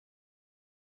میکنیم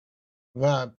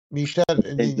و بیشتر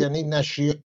یعنی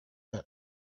نشریه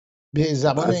به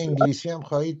زبان انگلیسی هم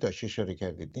خواهید داشت، اشاره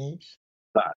کردید نیست؟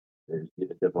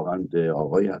 اتفاقا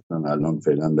آقایی هستن الان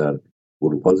فعلا در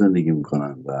اروپا زندگی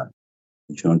میکنن و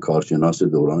ایشون کارشناس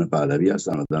دوران پهلوی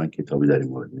هستن و دارن کتابی در این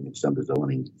مورد می‌نویسن به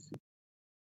زبان انگلیسی.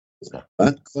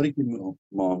 بعد کاری که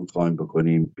ما می‌خوایم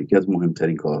بکنیم، یکی از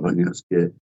مهمترین کارها این است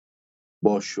که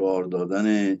با شعار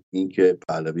دادن اینکه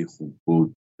پهلوی خوب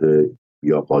بود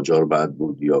یا قاجار بد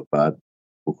بود یا بعد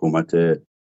حکومت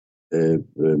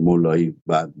مولایی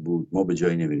بد بود، ما به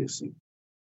جایی نمیرسیم.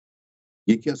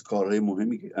 یکی از کارهای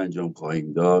مهمی که انجام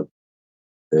خواهیم داد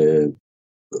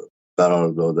قرار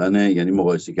دادن، یعنی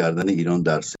مقایسه کردن ایران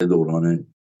در 3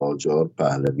 دوران قاجار،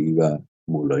 پهلوی و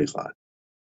مولایی خواهد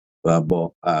و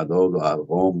با اعداد و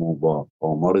ارقام و با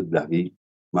آمار دقیق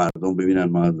مردم ببینن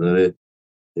ما از نظر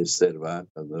ثروت،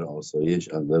 از نظر آسایش،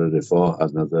 از نظر رفاه،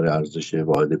 از نظر ارزش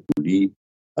واحد پولی،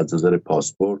 از نظر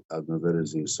پاسپورت، از نظر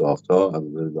زیرساخت‌ها، از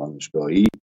نظر دانشگاهی،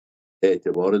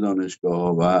 اعتبار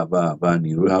دانشگاه و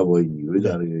نیروی هوایی، نیروی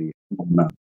دریایی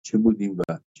چه بودیم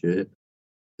و چه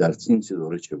در این 3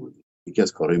 دوره چه بودیم. یکی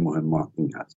از کارهای مهم ما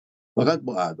این هست، فقط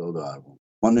با اعداد و ارقام.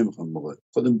 ما نمیخوام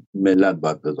خود ملت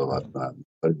باید قضاوت کنن.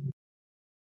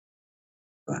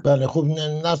 بله خب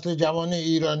نسل جوان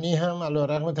ایرانی هم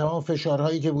علیرغم تمام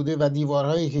فشارهایی که بوده و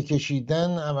دیوارهایی که کشیدن،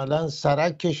 عملا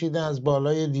سرک کشیدن از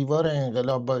بالای دیوار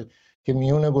انقلاب که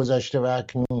میون گذشته و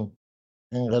اکنون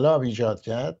انقلاب ایجاد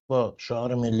کرد با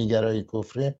شعار ملیگرایی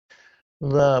کفره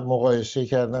و مقایسه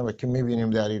کردن و که میبینیم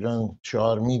در ایران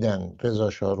شعار میدن رضا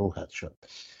شاه روحت شد.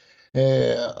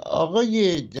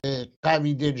 آقای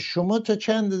قویدل، شما تا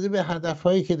چند اندازه به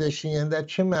هدفهایی که داشتین، یعنی در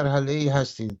چه مرحله‌ای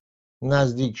هستید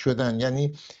نزدیک شدن؟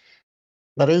 یعنی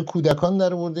برای کودکان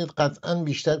در آوردید، قطعا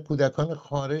بیشتر کودکان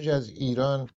خارج از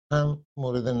ایران هم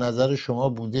مورد نظر شما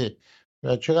بوده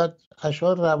و چقدر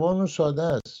اشعار روان و ساده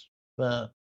است و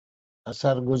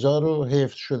اثرگذار و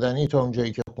حفظ شدنی تا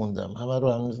اونجایی که خوندم. همه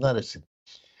رو هنوز نرسید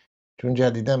چون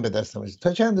جدیدن به دستم رسید.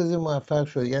 تا چند اندازه موفق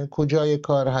شد؟ یعنی کجای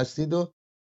کار هستید و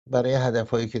برای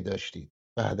هدفهایی که داشتید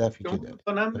و هدفی که دارید؟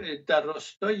 می‌کنم در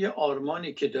راستای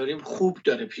آرمانی که داریم خوب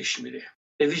داره پیش میره،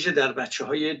 به ویژه در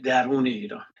بچه‌های درون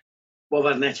ایران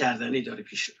باور نکردنی داره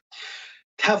پیش میره.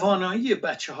 توانایی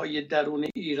بچه‌های درون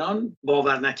ایران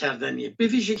باور نکردنیه، به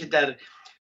ویژه که در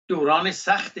دوران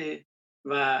سخت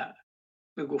و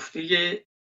به گفته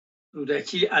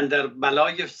رودکی اندر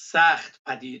بلای سخت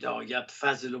پدید آید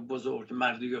فضل و بزرگ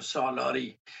مردی و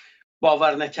سالاری.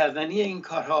 باور نکردنی این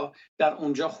کارها در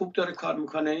اونجا خوب داره کار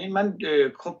میکنه. این من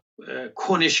خب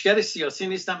کنشگر سیاسی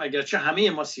نیستم، اگرچه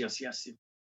همه ما سیاسی هستیم،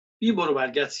 بی برو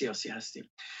برگرد سیاسی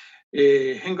هستیم.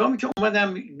 هنگامی که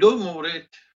اومدم دو مورد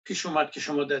پیش اومد که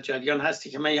شما در جریان هستی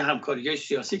که من یه همکاری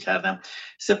سیاسی کردم،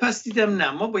 سپس دیدم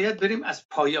نه، ما باید بریم از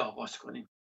پایه آغاز کنیم.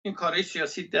 این کارهای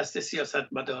سیاسی دست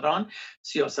سیاستمداران،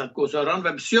 سیاستگزاران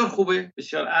و بسیار خوبه،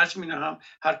 بسیار ارج می‌نهم،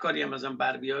 هر کاری هم ازم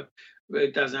بر بیاد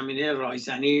در زمینه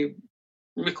راهزنی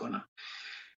میکنم.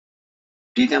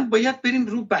 دیدم باید بریم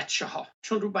رو بچه ها،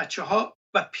 چون رو بچه ها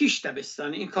و پیش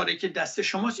دبستانی، این کاری که دست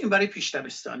شماست این برای پیش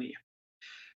دبستانیه.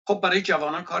 خب برای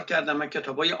جوانان کار کردم، من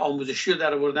کتابای آموزشی رو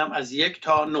در آوردم از 1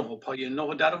 تا 9، پایه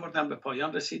 9 در آوردم، به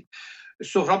پایان رسید.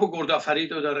 سهراب و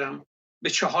گردآفرید رو دارم به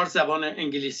 4 زبان،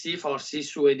 انگلیسی، فارسی،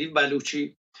 سوئدی،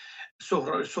 بلوچی.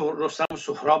 رستم و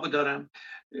سهراب دارم،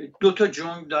 2 تا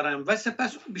جنگ دارم و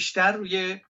سپس بیشتر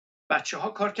روی بچه ها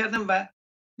کار کردم و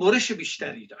برش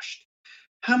بیشتری داشت،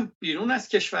 هم بیرون از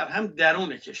کشور هم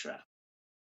درون کشور.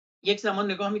 یک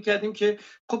زمان نگاه میکردیم که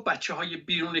خب بچه های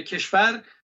بیرون کشور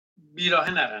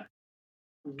بیراه نرن،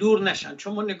 دور نشن،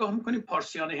 چون ما نگاه میکنیم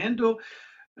پارسیان هند و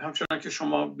همچنان که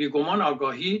شما بیگمان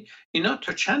آگاهی، اینا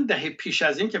تا چند دهه پیش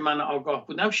از این که من آگاه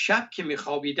بودم، شب که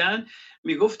میخوابیدن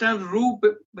میگفتن رو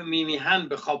به میهن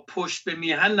بخواب، پشت به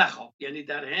میهن نخواب. یعنی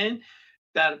در هند،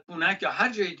 در بونک یا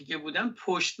هر جای دیگه بودن،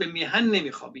 پشت به میهن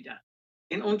نمیخوابیدن.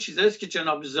 این اون چیزاییست که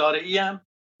جناب زارعی هم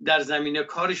در زمینه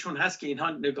کارشون هست که اینها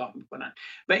نگاه میکنن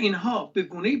و اینها به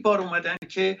گونه‌ای بار اومدن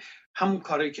که همون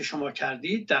کاری که شما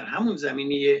کردید در همون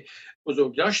زمینه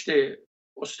بزرگداشت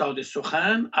استاد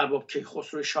سخن ارباب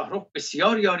کیخسرو شاهرخ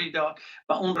بسیار یاری داد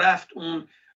و اون رفت اون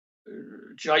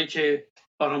جایی که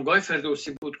آرامگاه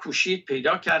فردوسی بود، کوشید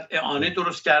پیدا کرد، اعانه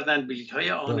درست کردن، بلیط‌های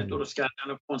اعانه درست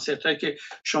کردن و کنسرت‌هایی که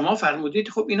شما فرمودید.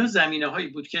 خب اینا زمینه‌هایی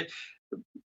بود که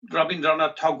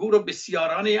رابیندرانات تاگور و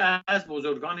بسیارانی از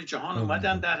بزرگان جهان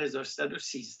اومدن در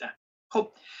 1313.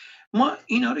 خب ما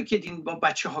اینا رو که دین با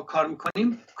بچه ها کار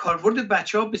میکنیم، کاربرد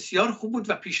بچه ها بسیار خوب بود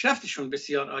و پیشرفتشون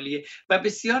بسیار عالیه و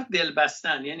بسیار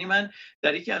دلبستن. یعنی من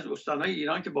در یکی از استانهای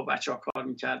ایران که با بچه ها کار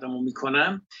میکردم و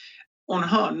میکنم،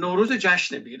 اونها نوروز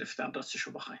جشن بگرفتن،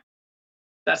 راستشو بخوایم،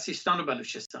 در سیستان و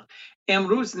بلوچستان.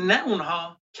 امروز نه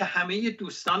اونها که همه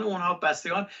دوستان اونها،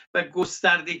 بستگان و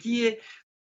گستردگی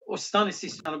استان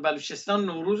سیستان و بلوچستان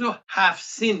نوروز رو 7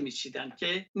 سین میچیدن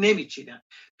که نمیچیدن.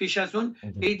 پیش از اون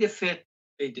عید فطر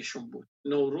عیدشون بود،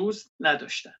 نوروز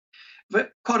نداشتن و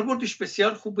کاربردش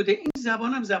بسیار خوب بوده. این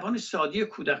زبان هم زبان سادی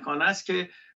کودکانه است که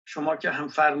شما که هم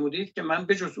فرمودید که من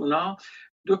بجز اونا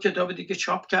 2 کتاب دیگه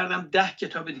چاپ کردم، 10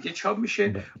 کتاب دیگه چاپ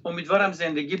میشه. امیدوارم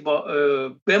زندگی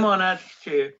بماند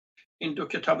که این 2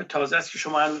 کتاب تازه است که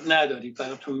شما هم ندارید،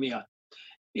 براتون میاد.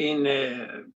 این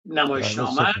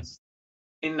نمایشنامه است،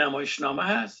 این نمایشنامه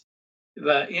هست و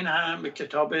این هم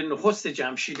کتاب نخست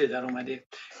جمشید در اومده.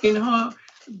 اینها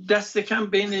دست کم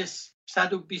بین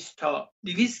 120 تا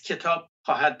 200 کتاب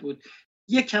خواهد بود.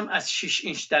 یکم از 6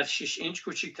 اینچ در 6 اینچ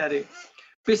کوچکتره.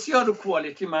 بسیار رو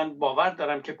کوالیتی، من باور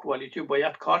دارم که کوالیتی رو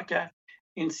باید کار کرد.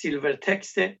 این سیلور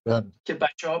تکسته که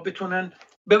بچه ها بتونن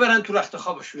ببرن تو رخت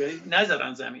خوابشون، یعنی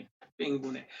نذارن زمین به این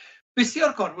گونه.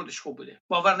 بسیار کاربردش خوب بوده،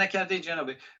 باور نکرده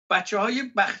جنابه. بچه های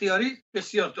بختیاری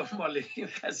بسیار دنبال این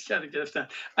قضیه رو گرفتن،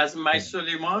 از می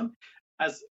سلیمان،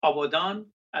 از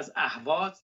آبادان، از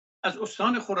اهواز، از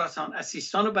استان خراسان، از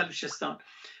سیستان و بلوچستان،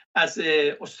 از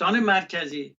استان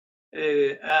مرکزی،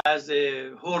 از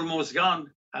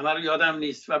هرمزگان، همه رو یادم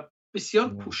نیست، و بسیار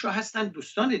پوشا هستن.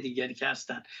 دوستان دیگری که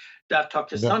هستن در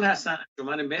تاکستان هستن،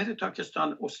 انجمن مهر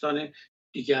تاکستان، استان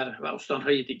دیگر و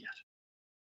استانهای دیگر.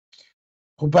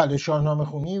 خب بله، شاهنامه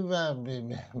خونی و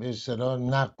به اصطلاح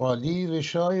نقالی،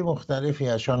 رشته‌های مختلفی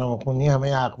از شاهنامه خونی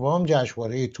همه اقوام،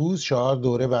 جشنواره توس 4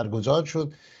 دوره برگزار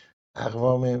شد،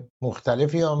 اقوام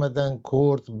مختلفی آمدن،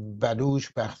 کرد،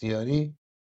 بلوچ، بختیاری،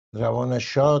 روان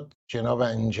شاد، جناب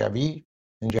انجوی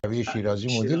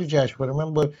شیرازی مدیر جشنواره.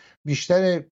 من با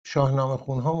بیشتر شاهنامه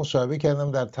خونها مصاحبه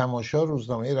کردم، در تماشا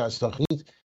روزنامه رستاخیز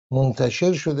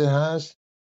منتشر شده هست.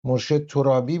 مرشد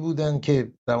ترابی بودن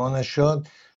که روان شاد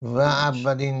و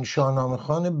اولین شاهنامه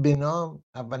خوان به نام،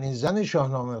 اولین زن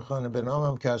شاهنامه خوان به نام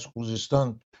هم که از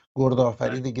خوزستان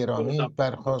گردآفرید گرامی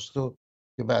برخاست و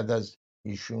که بعد از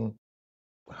ایشون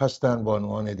هستن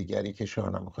بانوان دیگری که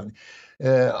شاهنامه خوانی.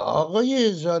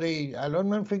 آقای زارعی، الان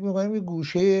من فکر می‌کنم یه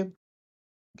گوشه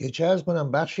که چه عرض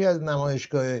کنم بخشی از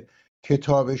نمایشگاه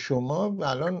کتاب شما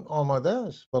الان آماده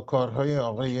است با کارهای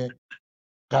آقای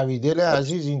قویدل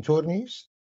عزیز، اینطور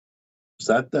نیست؟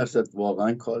 100%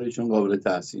 واقعا کارشون قابل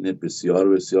تحسینه، بسیار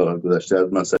بسیار. گذشته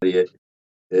از مسئله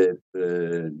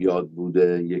یاد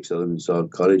بوده 100 سال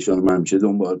کار ایشان. من همیشه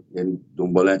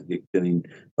دنبال یک چنین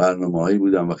برنامه‌هایی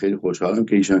بودم و خیلی خوشحالم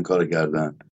که ایشان کار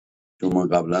کردن، چون من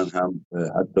قبلا هم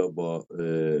حتی با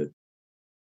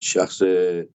شخص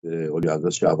اولی حضرت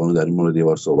شعبان در این مورد یه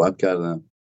بار صحبت کردم،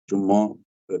 چون ما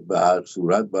به هر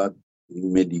صورت باید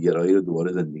این ملیگرایی رو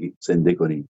دوباره زنده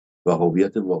کنیم و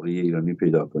هویت واقعی ایرانی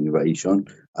پیدا کنیم و ایشان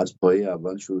از پای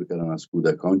اول شروع کردن، از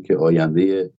کودکان که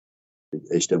آینده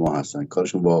اجتماع هستن.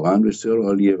 کارشون واقعا بسیار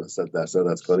عالیه و 100%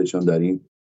 از کارشون در این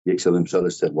 100 سال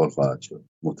استقبال خواهد شد،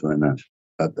 مطمئنا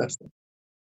 100%.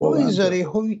 آقای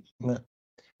زارعی،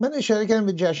 من اشاره کردم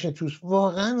به جشن توس،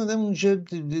 واقعا آدم اونجا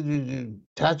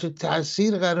تحت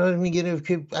تاثیر قرار میگرفت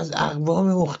که از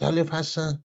اقوام مختلف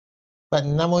هستن و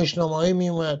نمایشنامه‌هایی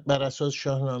میومد بر اساس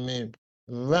شاهنامه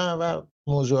و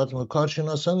موضوعات.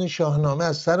 کارشناسان شاهنامه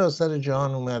از سراسر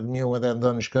جهان میومدن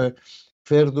دانشگاه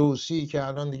فردوسی که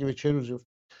الان دیگه به چه روز.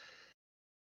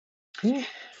 این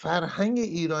فرهنگ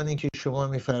ایرانی که شما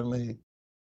میفرمایید،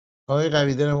 آقای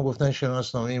قویدل هم گفتن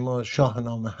شناسنامه ما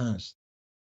شاهنامه هست،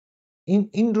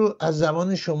 این رو از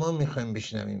زبان شما میخوایم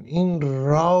بشنویم. این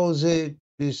راز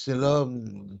به اصطلاح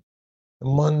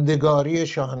ماندگاری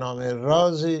شاهنامه،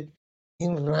 راز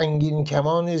این رنگین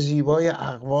کمان زیبای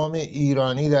اقوام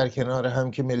ایرانی در کنار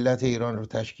هم که ملت ایران رو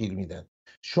تشکیل میدن.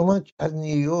 شما از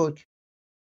نیویورک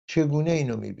چگونه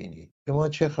اینو میبینید؟ به ما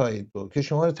چه خواهید بود که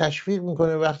شما رو تشویق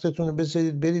میکنه وقتتون رو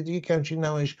بذارید برید یک همچین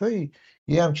نمایشگاهی،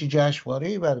 یه همچین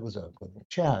جشنواره‌ای برگزار کنید؟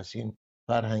 چه هست این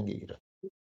فرهنگ ایران؟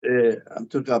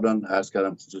 همطور قبلا عرض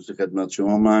کردم خصوصی خدمت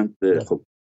شما، من خب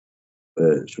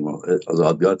شما از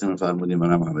آدیاتون فرمودیم،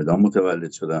 منم همدان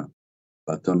متولد شدم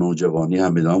و تا نوجوانی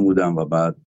همدان بودم و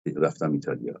بعد رفتم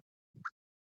ایتالیا.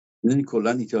 میدونی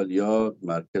کلا ایتالیا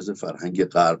مرکز فرهنگ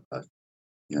غرب هست،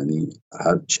 یعنی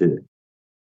هرچه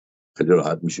خیلی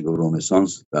راحت میشه گفت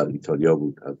رنسانس در ایتالیا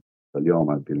بود، از ایتالیا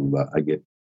آمد بیرون و اگه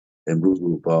امروز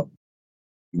اروپا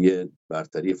یه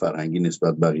برتری فرهنگی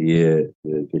نسبت بقیه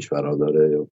کشورها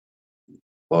داره،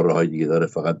 بارهای دیگه داره،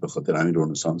 فقط به خاطر همین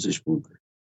رنسانسش بود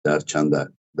در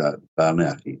قرن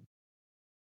اخیر.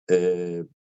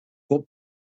 خب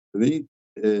ببینید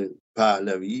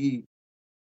پهلوی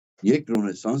یک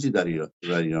رنسانسی در ایران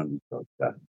ایجاد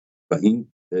کرد و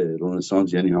این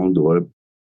رنسانس یعنی همون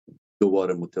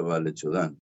دوباره متولد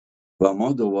شدن و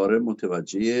ما دوباره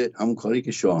متوجه همون کاری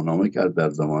که شاهنامه کرد در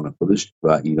زمان خودش و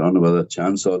ایران بعد از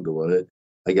چند سال دوباره،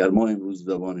 اگر ما امروز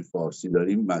زبان فارسی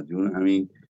داریم مدیون همین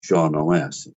شاهنامه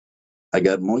هستیم.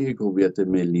 اگر ما یک هویت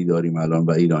ملی داریم الان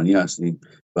و ایرانی هستیم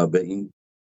و به این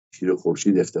شیر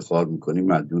خورشید افتخار میکنیم،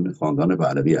 مدیون خاندان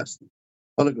پهلوی هستیم.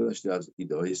 حالا گذشته از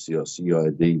ایده‌های سیاسی یا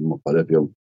ایده مخالف یا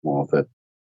موافق،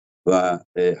 و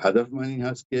هدف من این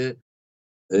هست که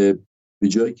به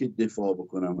جایی که دفاع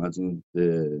بکنم از این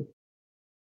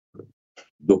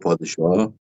دو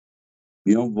پادشاه،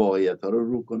 بیام واقعیت ها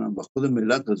رو کنم و خود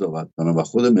ملت قضاوت کنم و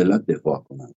خود ملت دفاع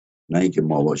کنم، نه اینکه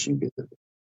ما باشیم بهتره.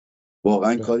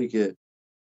 واقعا کاری که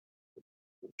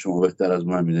شما بهتر از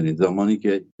من میدونید، زمانی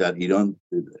که در ایران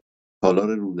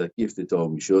تالار رودکی افتتاح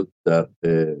میشد در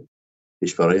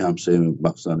کشورهای همسایه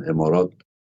مخصوصا امارات،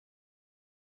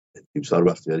 تیمسار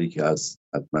بختیاری که از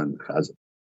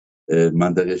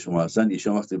منطقه شما هستن،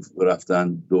 ایشان وقتی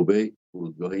رفتن دبی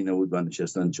فرودگاه اینه بود و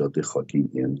نشستن جاده خاکی،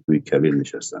 یعنی توی کویر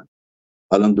نشستن.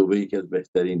 الان دبی یکی از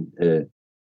بهترین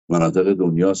مناطق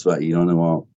دنیاست و ایران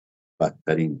ما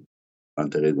بدترین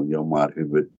منطقه دنیا معرفی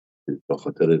به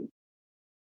خاطر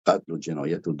قتل و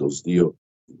جنایت و دزدی و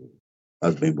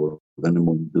از بین بردن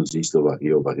محیط زیست و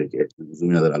بقیه که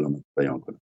لزومی نداره الان بیان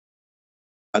کنم.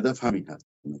 هدف همین هست.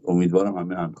 امیدوارم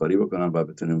همه همکاری بکنن و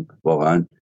بتونیم واقعا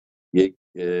یک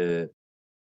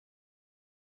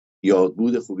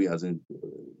یادبود خوبی از این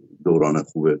دوران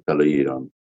خوب طلایی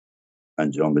ایران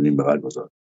انجام بدیم، به برگزار.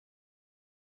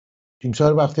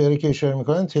 تیمسار بختیاری که اشاره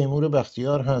میکنن تیمور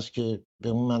بختیار هست که به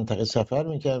اون منطقه سفر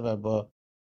میکرد و با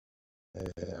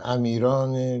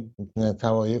امیران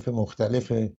طوایف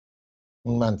مختلف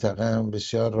اون منطقه هم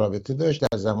بسیار رابطه داشت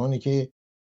در زمانی که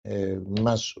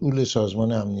مسئول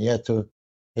سازمان امنیت و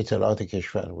اطلاعات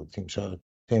کشور بود.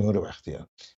 تیمور بختیار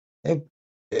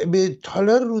به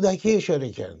تالار رودکی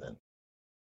اشاره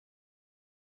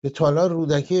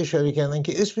کردن،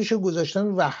 که اسمشو گذاشتن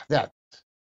وحدت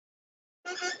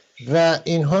و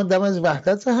اینها دم از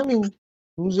وحدت.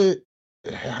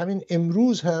 همین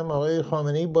امروز هم آقای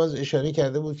خامنه‌ای باز اشاره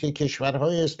کرده بود که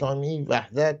کشورهای اسلامی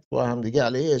وحدت با همدیگه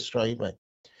علیه اسرائیل باید.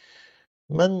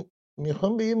 من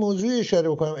میخوام به یه موضوع اشاره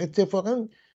بکنم، اتفاقا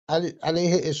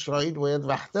علیه اسرائیل باید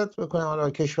وحدت بکنم. حالا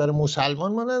کشور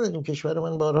مسلمان ما نداریم، کشور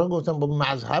من بارها گفتم با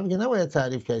مذهب که نباید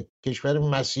تعریف کرد، کشور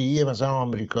مسیحی مثلا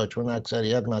آمریکا چون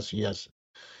اکثریت مسیحی هست.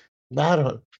 به هر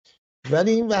حال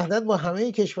ولی این وحدت با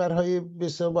همه کشورهای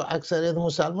با اکثریت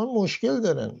مسلمان مشکل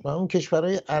دارن، با همون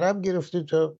کشورهای عرب گرفته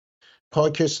تا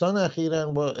پاکستان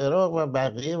اخیراً، با عراق و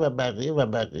بقیه و بقیه و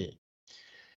بقیه.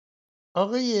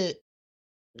 آقای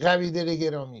قویدل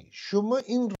گرامی، شما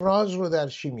این راز رو در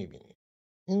چی میبینید؟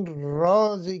 این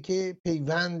رازی که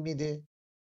پیوند میده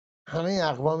همه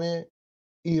اقوام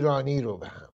ایرانی رو به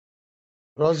هم،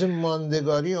 راز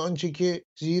ماندگاری آنچه که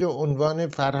زیر عنوان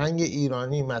فرهنگ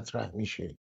ایرانی مطرح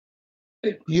میشه،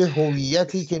 یه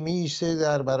هویتی که میسته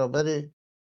در برابر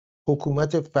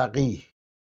حکومت فقیه.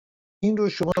 این رو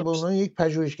شما به عنوان یک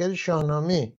پژوهشگر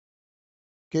شاهنامه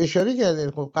که اشاره کردید،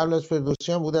 خب قبل از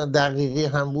فردوسی هم بودن، دقیقی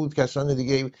هم بود، کسان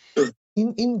دیگه،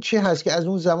 این چه هست که از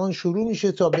اون زمان شروع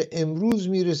میشه تا به امروز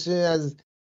میرسه، از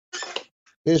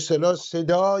به اصطلاح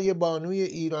صدای بانوی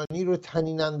ایرانی رو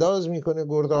طنین انداز میکنه،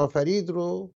 گرد آفرید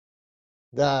رو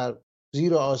در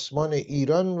زیر آسمان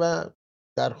ایران و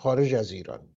در خارج از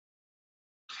ایران.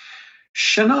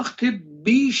 شناخت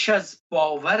بیش از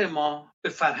باور ما به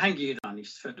فرهنگ ایرانی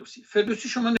است. فردوسی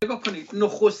شما نگاه کنید،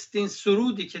 نخستین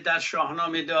سرودی که در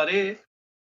شاهنامه داره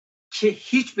که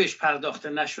هیچ بهش پرداخته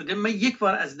نشده، من یک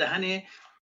بار از دهن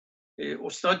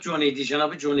استاد جنیدی،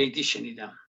 جناب جنیدی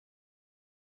شنیدم: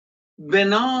 به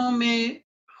نام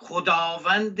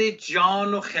خداوند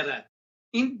جان و خرد.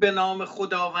 این به نام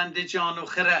خداوند جان و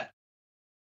خرد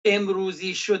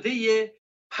امروزی شده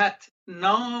پت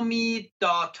نامی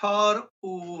داتار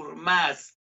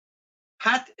اورمز.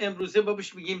 پت امروزه با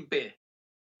بهش میگیم به،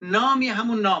 نامی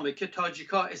همون نامه که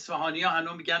تاجیکا اصفهانی ها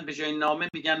هنوز میگن به جای نامه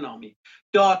میگن نامی،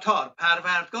 داتار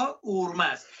پروردگار،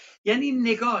 اورمز یعنی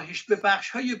نگاهش به بخش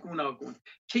های گوناگون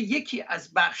که یکی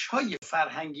از بخش های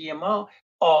فرهنگی ما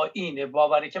آیینه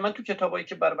باوره، که من تو کتابایی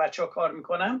که برای بچه ها کار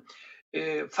میکنم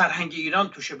فرهنگ ایران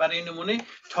توشه. برای نمونه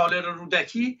تالر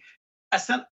رودکی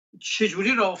اصلا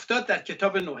چجوری راه افتاد در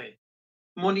کتاب نوحه،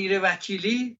 منیر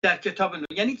وکیلی در کتاب نوحه،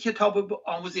 یعنی کتاب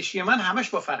آموزشی من همش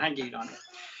با فرهنگ ایرانه.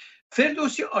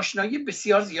 فردوسی آشنایی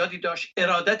بسیار زیادی داشت،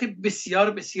 ارادت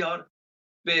بسیار بسیار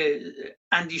به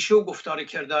اندیشه و گفتار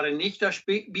کردار نیک داشت،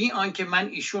 بی آنکه من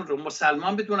ایشون رو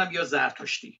مسلمان بدونم یا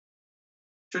زرتشتی.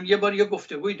 چون یه بار یه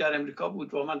گفتگویی در امریکا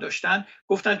بود با من داشتن،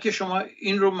 گفتن که شما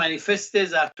این رو منیفست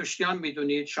زرتشتیان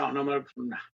میدونید، شاهنامه رو؟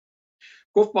 نه.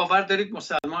 گفت باور دارید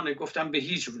مسلمانه؟ گفتم به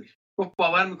هیچ روی. گفت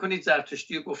باور میکنید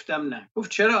زرتشتی؟ گفتم نه.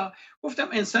 گفت چرا؟ گفتم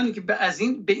انسانی که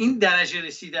به این درجه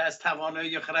رسیده از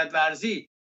توانایی خرد ورزی،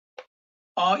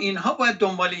 آیین‌ها باید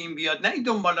دنبال این بیاد، نه این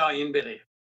دنبال آیین بره.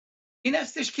 این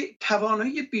استش که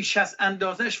توانایی بیش از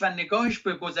اندازش و نگاهش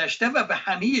به گذشته و به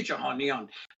همه جهانیان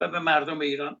و به مردم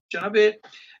ایران. جناب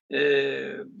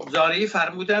زارعی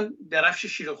فرمودن درفش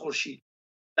شیر خورشید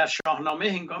در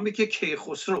شاهنامه هنگامی که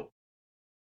کیخسرو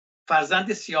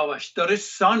فرزند سیاوش داره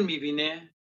سان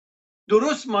میبینه،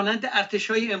 درست مانند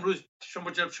ارتشای امروز،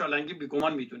 شما جناب شالنگی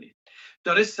بیگمان میدونید،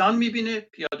 داره سان میبینه،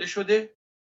 پیاده شده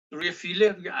روی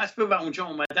فیله، روی اسب و اونجا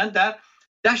اومدن در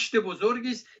دشت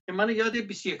بزرگی است که من یاد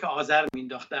 21 آذر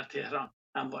مینداخت در تهران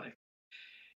همواره.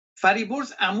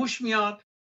 فریبرز عموش میاد،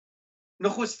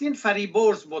 نخستین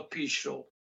فریبرز بود پیش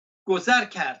رو، گذر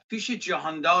کرد پیش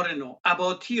جهاندار نو،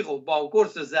 اباتیق و با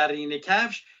گرز زرین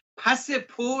کفش، پس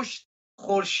پشت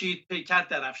خورشید پیکر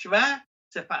درفش و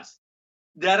سپس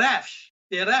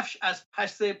درفش از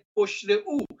پس پشت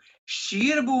او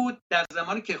شیر بود در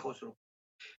زمان کیخسرو.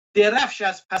 درفش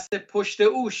از پس پشت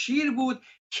او شیر بود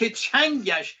که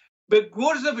چنگش به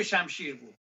گرز و به شمشیر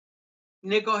بود.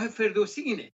 نگاه فردوسی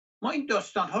اینه. ما این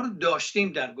داستانها رو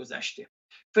داشتیم در گذشته.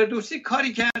 فردوسی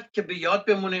کاری کرد که به یاد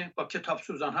بمونه، با کتاب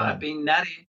سوزانها به این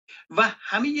نره و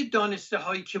همه دانسته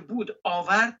هایی که بود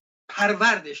آورد،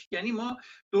 پروردش. یعنی ما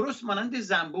درست مانند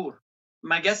زنبور،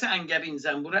 مگس انگبین،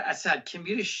 زنبور عسل که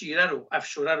میره شیره رو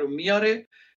افشوره رو میاره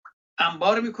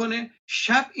انبار میکنه،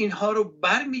 شب اینها رو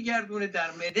بر میگردونه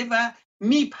در معده و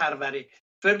میپروره.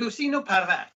 فردوسی اینو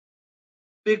پرورد،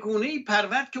 به گونه‌ای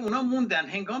پرورد که اونا موندن.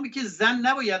 هنگامی که زن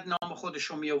نباید نام خودش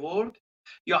رو می آورد،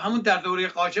 یا همون در دوره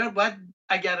قاجار باید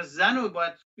اگر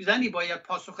زنی باید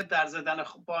پاسخ در زدن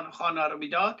خانه رو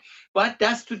میداد، باید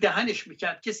دست تو دهنش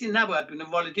میکرد، کسی نباید بونه.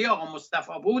 والده آقا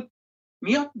مصطفی بود،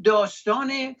 میاد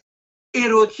داستان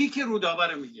اروتیک رودابه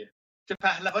رو میگه که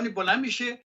پهلوانی بلند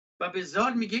میشه و به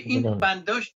زال میگه این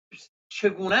بنداش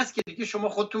چگونه است که دیگه شما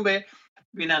خودتون به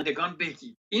بینندگان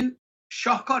بگید. این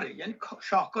شاهکاره، یعنی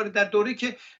شاهکاره در دوره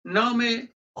که نام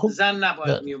زن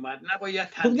نباید میومد، نباید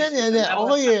تندیس. یعنی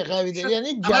آقای قویدل،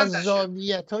 یعنی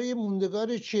جذابیت‌های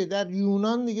موندگار چیه؟ در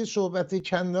یونان دیگه صحبت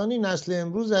چندانی نسل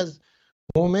امروز از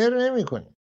هومر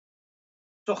نمی‌کنه،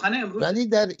 سخن امروز، ولی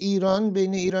در ایران،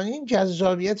 بین ایرانی، این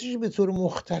جذابیتش به طور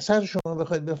مختصر شما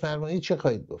بخواید بفرمایید چه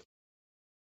خواهید گفت؟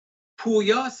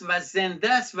 پویاست و زنده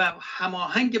است و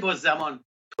هماهنگ با زمان.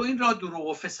 تو این را دروغ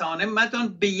و فسانه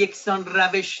مدان، به یکسان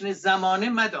روش زمانه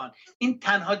مدان. این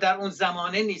تنها در اون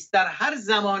زمانه نیست، در هر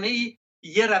زمانه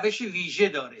یه روش ویژه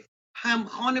داره،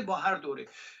 همخوان با هر دوره.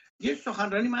 یه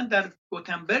سخنرانی من در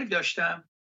گوتنبرگ داشتم،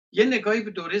 یه نگاهی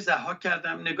به دوره ضحاک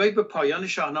کردم، نگاهی به پایان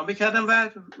شاهنامه کردم و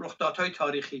رخدادهای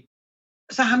تاریخی.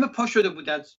 اصلا همه پا شده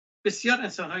بودن، بسیار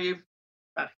انسان‌های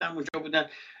وقتاً اونجا بودن.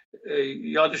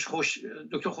 یادش خوش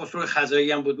دکتر خسرو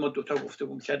خزایی هم بود، ما دوتا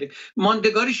گفتگو کردیم.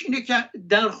 ماندگاریش اینه که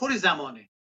در خور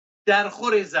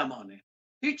زمانه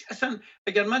هیچ اصلا.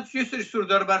 اگر من یه سری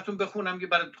سرودا رو براتون بخونم، یه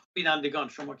برای بینندگان،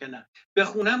 شما که نه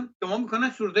بخونم، شما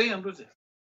میکنن سرودای امروزه.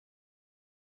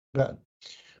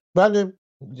 بله،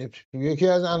 یکی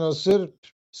از عناصر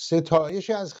ستایش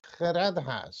از خرد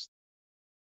هست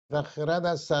و خرد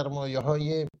از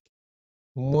سرمایه‌های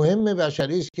مهم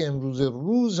بشری است که امروز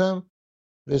روز هم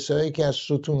رسایی که از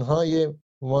ستونهای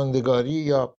ماندگاری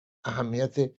یا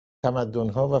اهمیت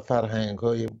تمدن‌ها و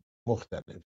فرهنگ‌های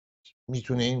مختلف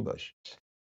میتونه این باشه.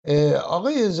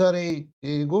 آقای زارعی،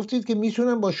 گفتید که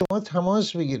میتونن با شما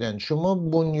تماس بگیرن. شما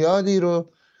بنیادی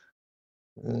رو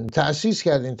تأسیس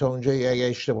کردین، تا اونجایی اگه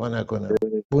اشتباه نکنم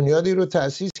بنیادی رو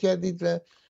تأسیس کردید و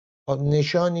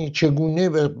نشانی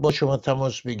چگونه با شما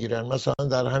تماس بگیرن. مثلا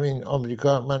در همین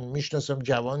آمریکا من میشناسم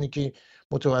جوانی که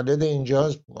متولد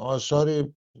اینجاست، آثار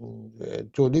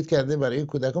تولید کرده برای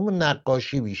کودکان،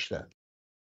 نقاشی بیشتر.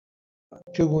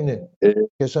 چگونه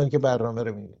کسانی که برنامه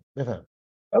رو میبینن؟ بفهم.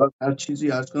 هر چیزی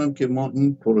عرض کنم که ما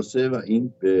این پروسه و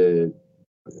این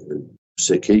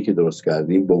سکه‌ای که درست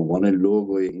کردیم به عنوان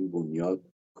لوگوی این بنیاد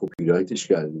کپی رایتش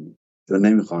کردیم، چون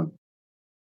نمیخوان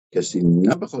کسی،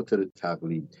 نه به خاطر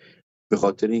تقلید، به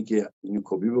خاطر اینکه اینو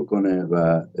کپی بکنه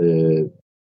و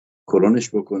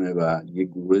کلونش بکنه و یک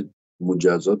گروه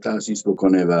مجزا تأسیس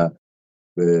بکنه و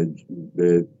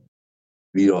به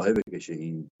بیراهه بکشه.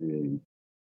 این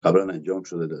قبلا انجام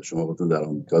شده، شما خودتون در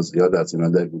آمریکا زیاد از اینا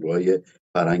در گروه‌های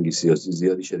فرهنگی سیاسی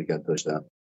زیادی شرکت داشتن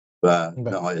و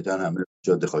نهایتا همه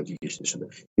جاده خاکی کشیده شده.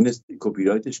 این کپی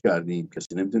رایتش کردیم،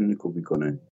 کسی نمیتونه اینو کپی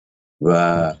کنه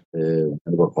و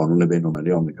با قانون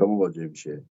بین‌المللی آمریکا مواجه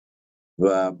میشه.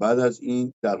 و بعد از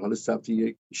این در حال ثبت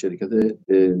یک شرکت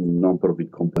نان پروفیت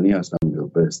کمپانی هستم،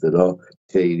 به اصطلاح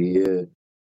تیری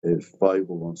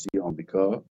 501c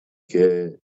آمریکا،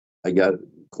 که اگر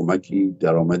کمکی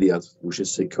درآمدی از فروش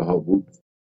سکه ها بود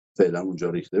فعلا اونجا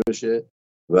ریخته بشه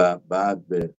و بعد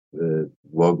به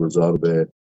واگذار به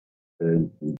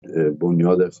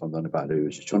بنیاد خاندان پهلوی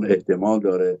بشه، چون احتمال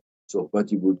داره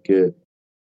صحبتی بود که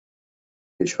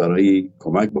کشورهایی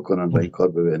کمک بکنن و این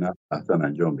کار به نفع احسن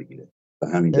انجام بگیره. و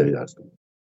همین دلیل هستم.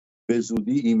 به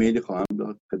زودی ایمیلی خواهم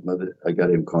داد خدمت،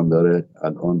 اگر امکان داره.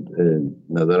 الان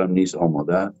نظرم نیست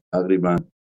آماده، تقریبا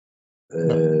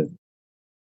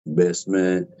به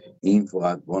اسم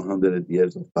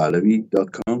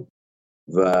info@100yearsofpahlavi.com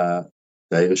و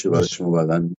دقیقش رو برای شما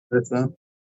بعداً میفرستم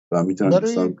و میتونم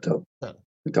دوستان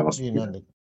تماس بگیرن.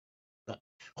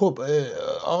 خب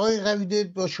آقای قویدل،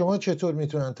 با شما چطور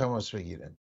میتونن تماس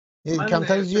بگیرن؟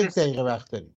 کمتر از یک دقیقه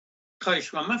وقت داریم.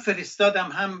 خواهش من فرستادم،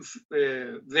 هم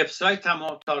وبسایتم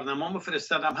و تارنامه‌مو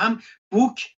فرستادم، هم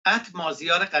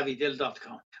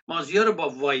book@maziyarqawidel.com. مازیار رو با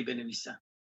وای بنویسن،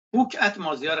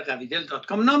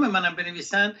 book@maziyarqawidel.com. نام منم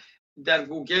بنویسن، در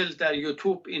گوگل، در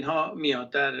یوتیوب اینها میاد،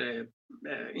 در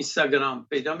اینستاگرام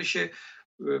پیدا میشه.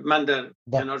 من در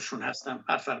کنارشون هستم،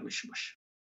 هر فرمایشی باشه.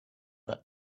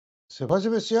 سپاس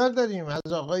بسیار داریم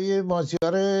از آقای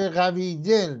مازیار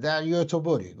قویدل در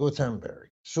یوتوبوری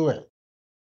گوتنبرگ، سوئد،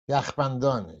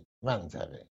 یخبندان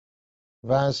منطقه.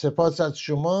 و سپاس از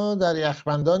شما در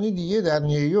یخبندانی دیگه در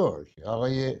نیویورک،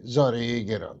 آقای زارعی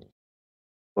گرامی.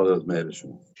 خدا مهر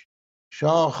شما.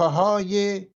 شاخه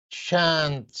های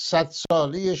چند صد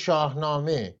ساله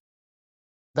شاهنامه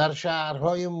در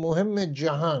شهرهای مهم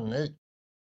جهان،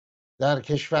 در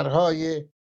کشورهای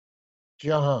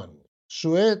جهان،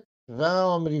 سوئد و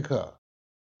آمریکا،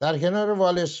 در کنار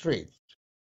وال استریت،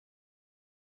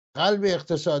 قلب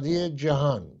اقتصادی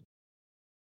جهان،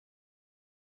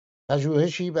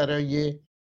 پژوهشی برای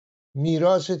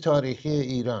میراث تاریخی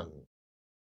ایران،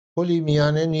 پلی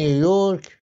میان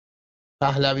نیویورک،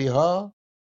 پهلوی ها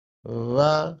و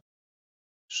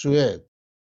سوئد،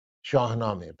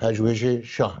 شاهنامه، پژوهش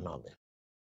شاهنامه.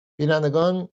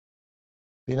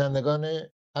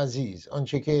 بینندگان عزیز،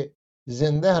 آنچه که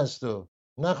زنده هست و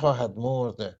نخواهد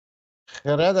مرد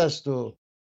خرد است و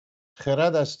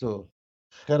خرد است و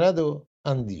خرد و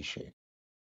اندیشه.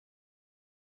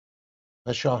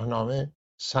 و شاهنامه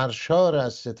سرشار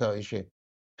از ستایش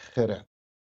خرد،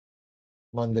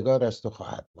 ماندگار است و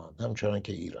خواهد ماند، همچنان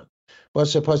که ایران. با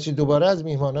سپاسی دوباره از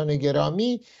میهمانان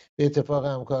گرامی، به اتفاق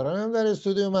همکارانم در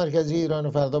استودیو مرکزی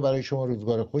ایران فردا برای شما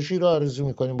روزگار خوشی را آرزو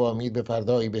می‌کنیم با امید به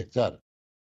فردایی بهتر.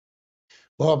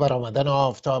 با برآمدن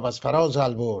آفتاب از فراز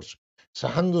البرز،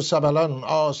 سهند و سبلان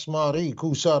آسماری،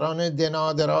 کوساران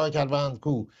دنادرا کلوند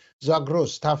کو،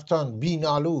 زاگرس تفتان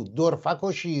بینالو درفک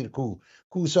و شیرکو،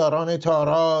 کوساران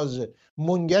تاراز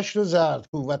منگشت و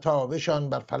زردکو و تابشان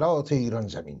بر فلات ایران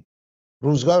زمین.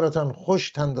 روزگارتان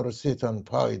خوش، تندرستیتان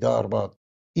پایدار باد.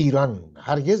 ایران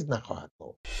هرگز نخواهد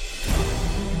بود.